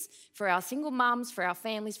kids, for our single mums, for our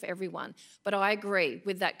families, for everyone. But I agree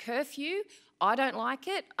with that curfew. I don't like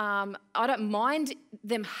it. I don't mind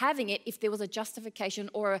them having it if there was a justification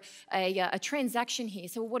or a transaction here.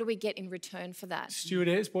 So what do we get in return for that? Stuart,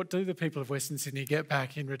 Ayres, what do the people of Western Sydney get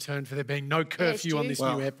back in return for there being no curfew on this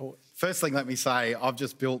new airport? First thing, let me say, I've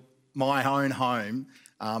just built my own home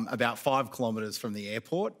about 5 kilometres from the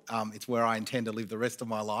airport. It's where I intend to live the rest of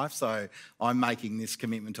my life. So I'm making this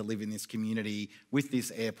commitment to live in this community with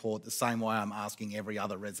this airport the same way I'm asking every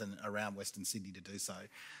other resident around Western Sydney to do so.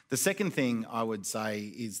 The second thing I would say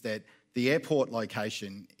is that the airport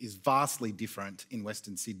location is vastly different in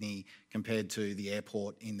Western Sydney compared to the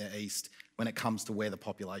airport in the east when it comes to where the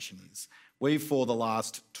population is. We've, for the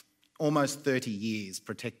last almost 30 years,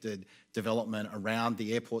 protected development around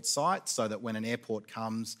the airport site so that when an airport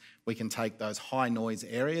comes, we can take those high noise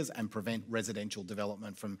areas and prevent residential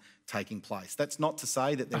development from taking place. That's not to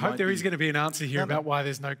say that I hope there is going to be an answer here about why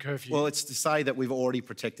there's no curfew. Well, it's to say that we've already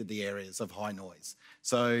protected the areas of high noise.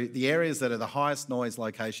 So the areas that are the highest noise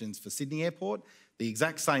locations for Sydney Airport, the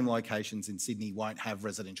exact same locations in Sydney won't have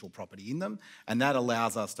residential property in them, and that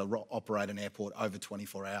allows us to operate an airport over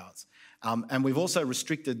 24 hours. And we've also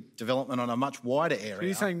restricted development on a much wider area. So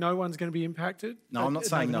you're saying no one's going to be impacted? No, I'm not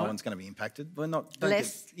saying no one's going to be impacted. We're not.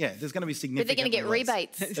 There's going to be significant. But they're going to get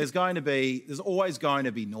rebates. There's always going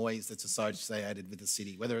to be noise that's associated with the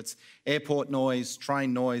city, whether it's airport noise,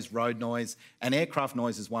 train noise, road noise, and aircraft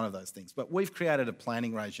noise is one of those things. But we've created a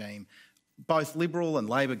planning regime. Both Liberal and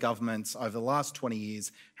Labor governments over the last 20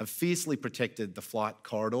 years have fiercely protected the flight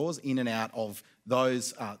corridors in and out of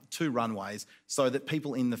those two runways so that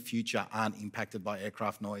people in the future aren't impacted by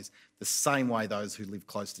aircraft noise the same way those who live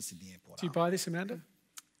close to Sydney Airport Do you buy this, Amanda?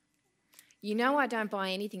 You know I don't buy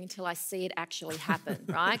anything until I see it actually happen,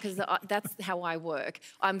 right? Because that's how I work.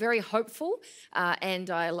 I'm very hopeful and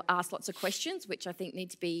I ask lots of questions, which I think need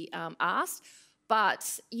to be asked.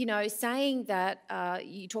 But, you know, saying that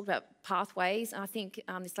you talk about pathways, and I think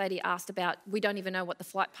this lady asked about, we don't even know what the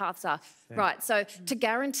flight paths are. Yeah. Right, so to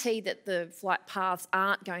guarantee that the flight paths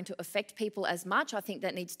aren't going to affect people as much, I think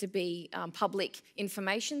that needs to be public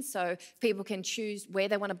information so people can choose where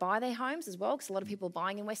they want to buy their homes as well, because a lot of people are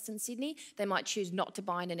buying in Western Sydney. They might choose not to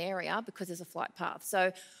buy in an area because there's a flight path.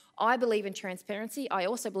 So I believe in transparency. I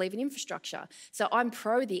also believe in infrastructure. So I'm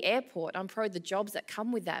pro the airport. I'm pro the jobs that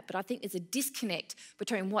come with that. But I think there's a disconnect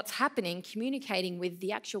between what's happening, communicating with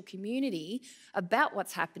the actual community about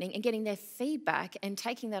what's happening and getting their feedback and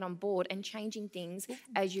taking that on board and changing things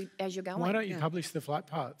as you're going. Why don't you publish the flight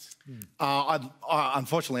paths?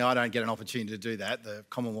 Unfortunately, I don't get an opportunity to do that. The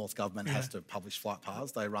Commonwealth Government has to publish flight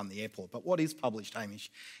paths. They run the airport. But what is published,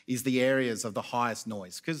 Hamish, is the areas of the highest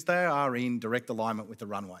noise because they are in direct alignment with the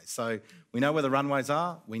runways. So we know where the runways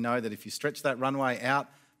are. We know that if you stretch that runway out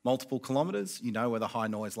multiple kilometres, you know where the high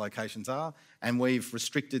noise locations are. And we've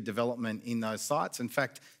restricted development in those sites. In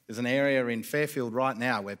fact, there's an area in Fairfield right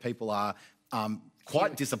now where people are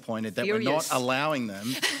quite disappointed that we're not allowing them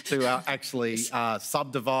to actually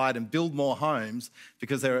subdivide and build more homes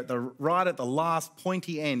because they're right at the last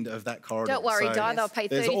pointy end of that corridor. Don't worry, Di, they'll pay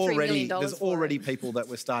 $33 million There's already people that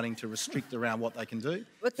we're starting to restrict around what they can do.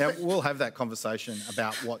 Now, we'll have that conversation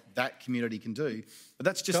about what that community can do, but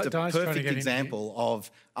that's just a perfect example of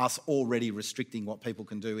us already restricting what people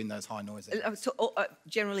can do in those high noise areas. So,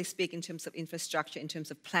 generally speaking, in terms of infrastructure, in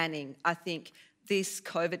terms of planning, I think this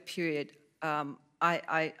COVID period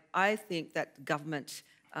I think that government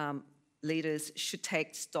leaders should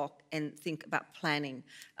take stock and think about planning,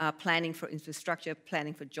 planning for infrastructure,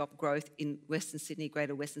 planning for job growth in Western Sydney,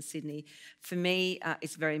 Greater Western Sydney. For me,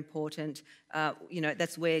 it's very important. You know,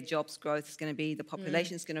 that's where jobs growth is going to be. The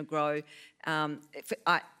population is going to grow.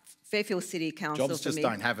 Fairfield City Council. Jobs just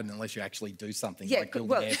don't happen unless you actually do something. Yeah, like build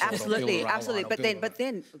well, an airport absolutely, or build a absolutely. But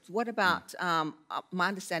then, what about my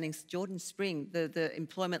understanding? Is Jordan Spring, the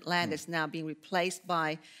employment land, is now being replaced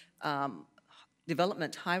by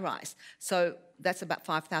development high rise. So that's about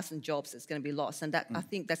 5,000 jobs that's going to be lost, and that I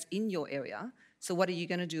think that's in your area. So what are you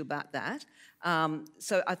going to do about that?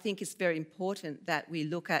 So I think it's very important that we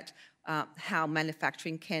look at how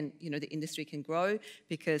manufacturing can, you know, the industry can grow,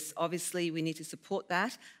 because obviously we need to support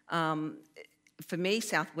that. For me,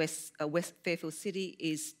 Southwest West Fairfield City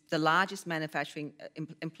is the largest manufacturing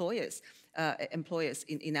employers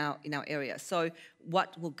in our area. So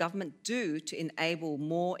what will government do to enable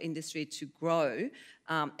more industry to grow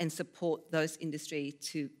and support those industry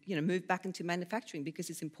to, you know, move back into manufacturing, because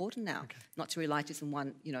it's important now not to rely just on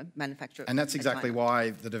one, you know, manufacturer. And that's exactly why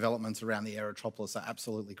the developments around the Aerotropolis are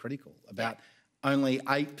absolutely critical. About only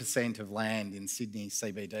 8% of land in Sydney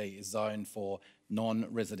CBD is zoned for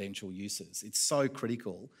non-residential uses. It's so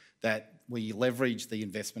critical that we leverage the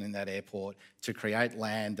investment in that airport to create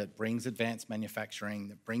land that brings advanced manufacturing,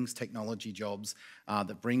 that brings technology jobs,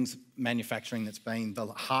 that brings manufacturing that's been the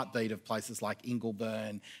heartbeat of places like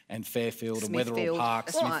Ingleburn and Fairfield and Wetherall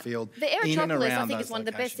Park, Smithfield. The Aerotropolis, I think, is one of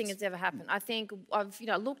the best things that's ever happened. I think I've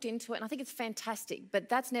looked into it and I think it's fantastic, but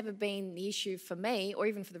that's never been the issue for me or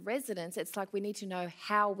even for the residents. It's like we need to know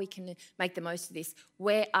how we can make the most of this.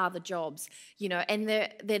 Where are the jobs? You know, and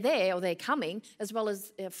they're there or they're coming, as well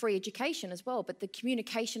as free education as well, but the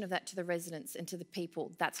communication of that to the residents and to the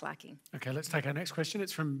people, that's lacking. Okay, let's take our next question.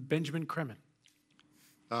 It's from Benjamin Kremen.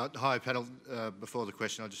 Hi, panel. Before the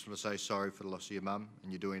question, I just want to say sorry for the loss of your mum,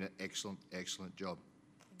 and you're doing an excellent, excellent job.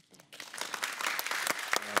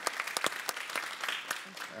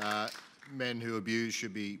 Men who abuse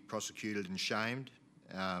should be prosecuted and shamed,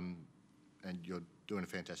 and you're doing a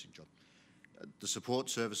fantastic job. The support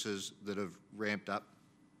services that have ramped up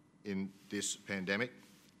in this pandemic,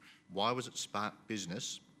 why was it smart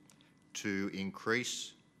business to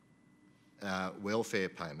increase welfare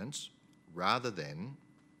payments rather than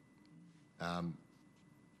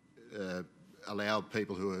allow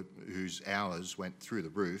people whose hours went through the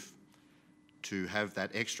roof to have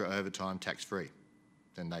that extra overtime tax-free?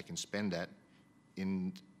 Then they can spend that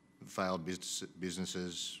in failed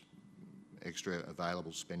businesses, extra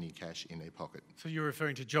available spending cash in their pocket. So you're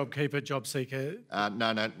referring to JobKeeper, JobSeeker?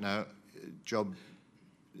 No. Job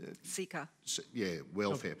seeker. Yeah,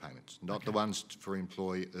 welfare payments, not the ones for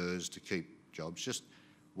employers to keep jobs. Just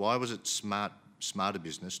why was it smarter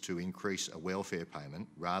business to increase a welfare payment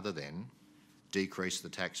rather than decrease the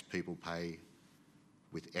tax people pay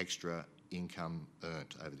with extra income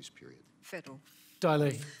earned over this period? Federal.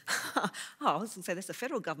 Diley. I was going to say that's a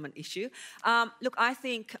federal government issue. Look, I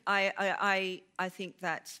think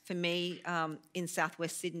that for me, in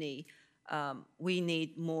Southwest Sydney, we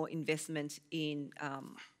need more investment in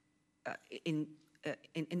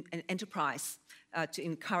enterprise to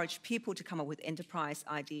encourage people to come up with enterprise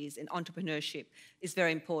ideas, and entrepreneurship is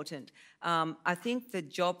very important. I think the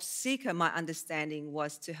job seeker, my understanding,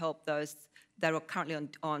 was to help those that are currently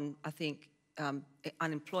on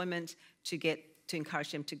unemployment to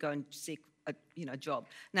encourage them to go and seek a job.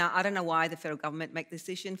 Now, I don't know why the federal government made the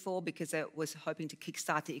decision because it was hoping to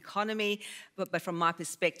kickstart the economy, but from my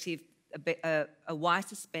perspective, a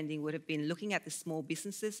wiser spending would have been looking at the small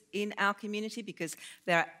businesses in our community, because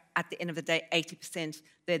they're, at the end of the day, 80%,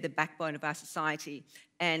 they're the backbone of our society.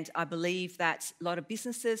 And I believe that a lot of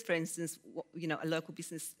businesses, for instance, a local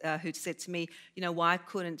business who said to me, why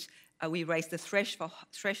couldn't we raise the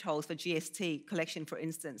thresholds for GST collection, for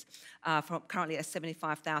instance, from currently at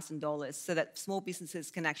 $75,000, so that small businesses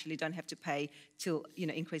can actually don't have to pay to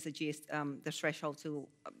increase the threshold to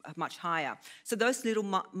much higher. So those little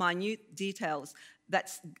minute details,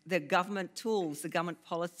 that's the government tools, the government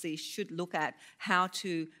policy should look at how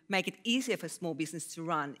to make it easier for small business to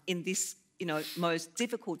run in this most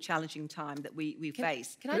difficult, challenging time that we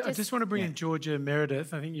face. I just want to bring in Georgia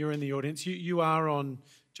Meredith. I think you're in the audience. You are on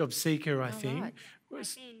JobSeeker, I think. Right.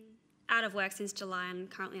 I've been out of work since July and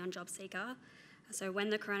currently on JobSeeker. So when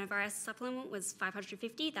the coronavirus supplement was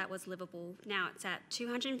 $550, that was livable. Now it's at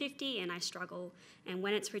 $250 and I struggle. And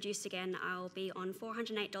when it's reduced again, I'll be on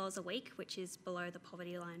 $408 a week, which is below the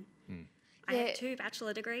poverty line. I have 2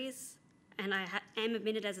 bachelor degrees and I am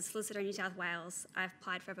admitted as a solicitor in New South Wales. I've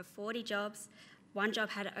applied for over 40 jobs. One job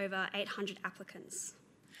had over 800 applicants.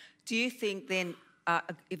 Do you think then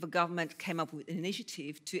if a government came up with an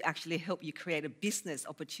initiative to actually help you create a business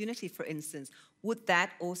opportunity, for instance, would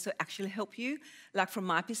that also actually help you? Like, from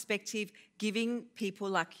my perspective, giving people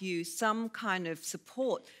like you some kind of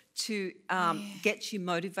support to get you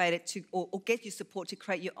motivated to, or get you support to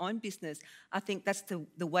create your own business, I think that's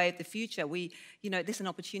the way of the future. There's an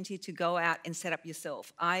opportunity to go out and set up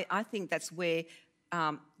yourself. I think that's where,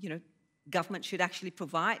 government should actually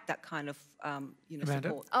provide that kind of,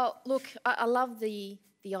 support. Oh, look, I love the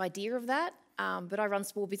idea of that, but I run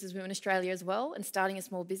Small Business Women Australia as well, and starting a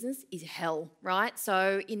small business is hell, right?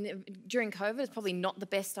 So during COVID, it's probably not the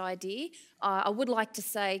best idea. I would like to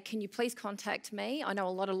say, can you please contact me? I know a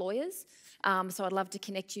lot of lawyers, so I'd love to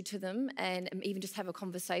connect you to them and even just have a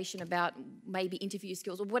conversation about maybe interview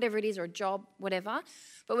skills or whatever it is, or a job, whatever.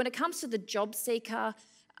 But when it comes to the job seeker,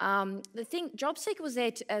 JobSeeker was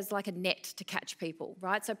there as like a net to catch people,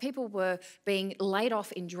 right? So people were being laid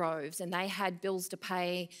off in droves and they had bills to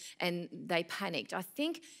pay and they panicked. I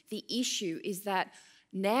think the issue is that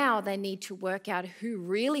now they need to work out who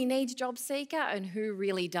really needs JobSeeker and who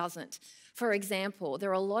really doesn't. For example, there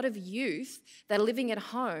are a lot of youth that are living at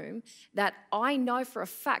home that I know for a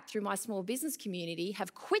fact through my small business community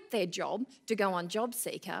have quit their job to go on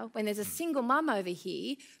JobSeeker, when there's a single mum over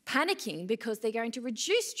here panicking because they're going to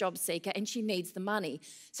reduce JobSeeker and she needs the money.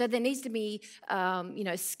 So there needs to be,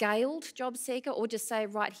 scaled JobSeeker, or just say,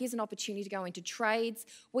 right, here's an opportunity to go into trades.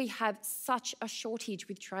 We have such a shortage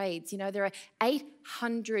with trades. There are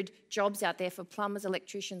 800 jobs out there for plumbers,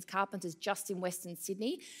 electricians, carpenters just in Western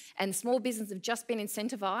Sydney, and small businesses have just been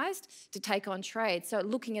incentivised to take on trades. So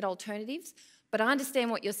looking at alternatives, But I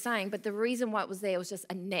understand what you're saying, but the reason why it was there was just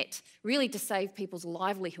a net, really to save people's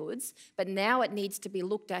livelihoods. But now it needs to be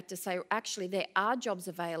looked at to say, actually, there are jobs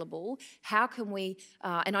available. How can we,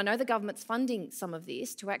 and I know the government's funding some of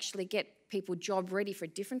this to actually get people job ready for a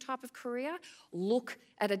different type of career, look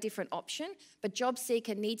at a different option, but job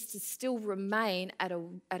seeker needs to still remain at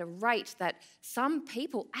a rate that some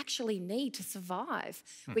people actually need to survive.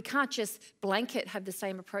 We can't just blanket have the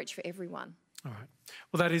same approach for everyone. All right.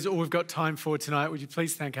 Well, that is all we've got time for tonight. Would you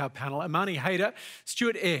please thank our panel, Amani, Haydar,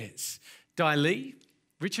 Stuart, Ayres, Di Lee,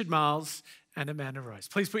 Richard Marles and Amanda Rose.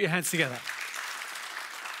 Please put your hands together.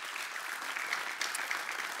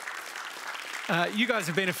 You guys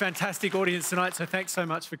have been a fantastic audience tonight, so thanks so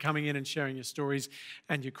much for coming in and sharing your stories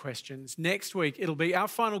and your questions. Next week, it'll be our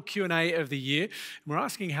final Q&A of the year. And we're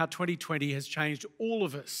asking how 2020 has changed all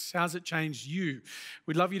of us. How's it changed you?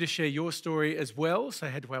 We'd love you to share your story as well, so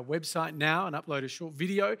head to our website now and upload a short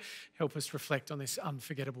video. Help us reflect on this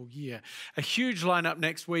unforgettable year. A huge lineup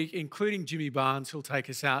next week, including Jimmy Barnes, who'll take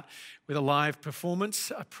us out with a live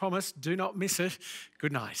performance. I promise, do not miss it.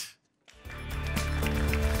 Good night.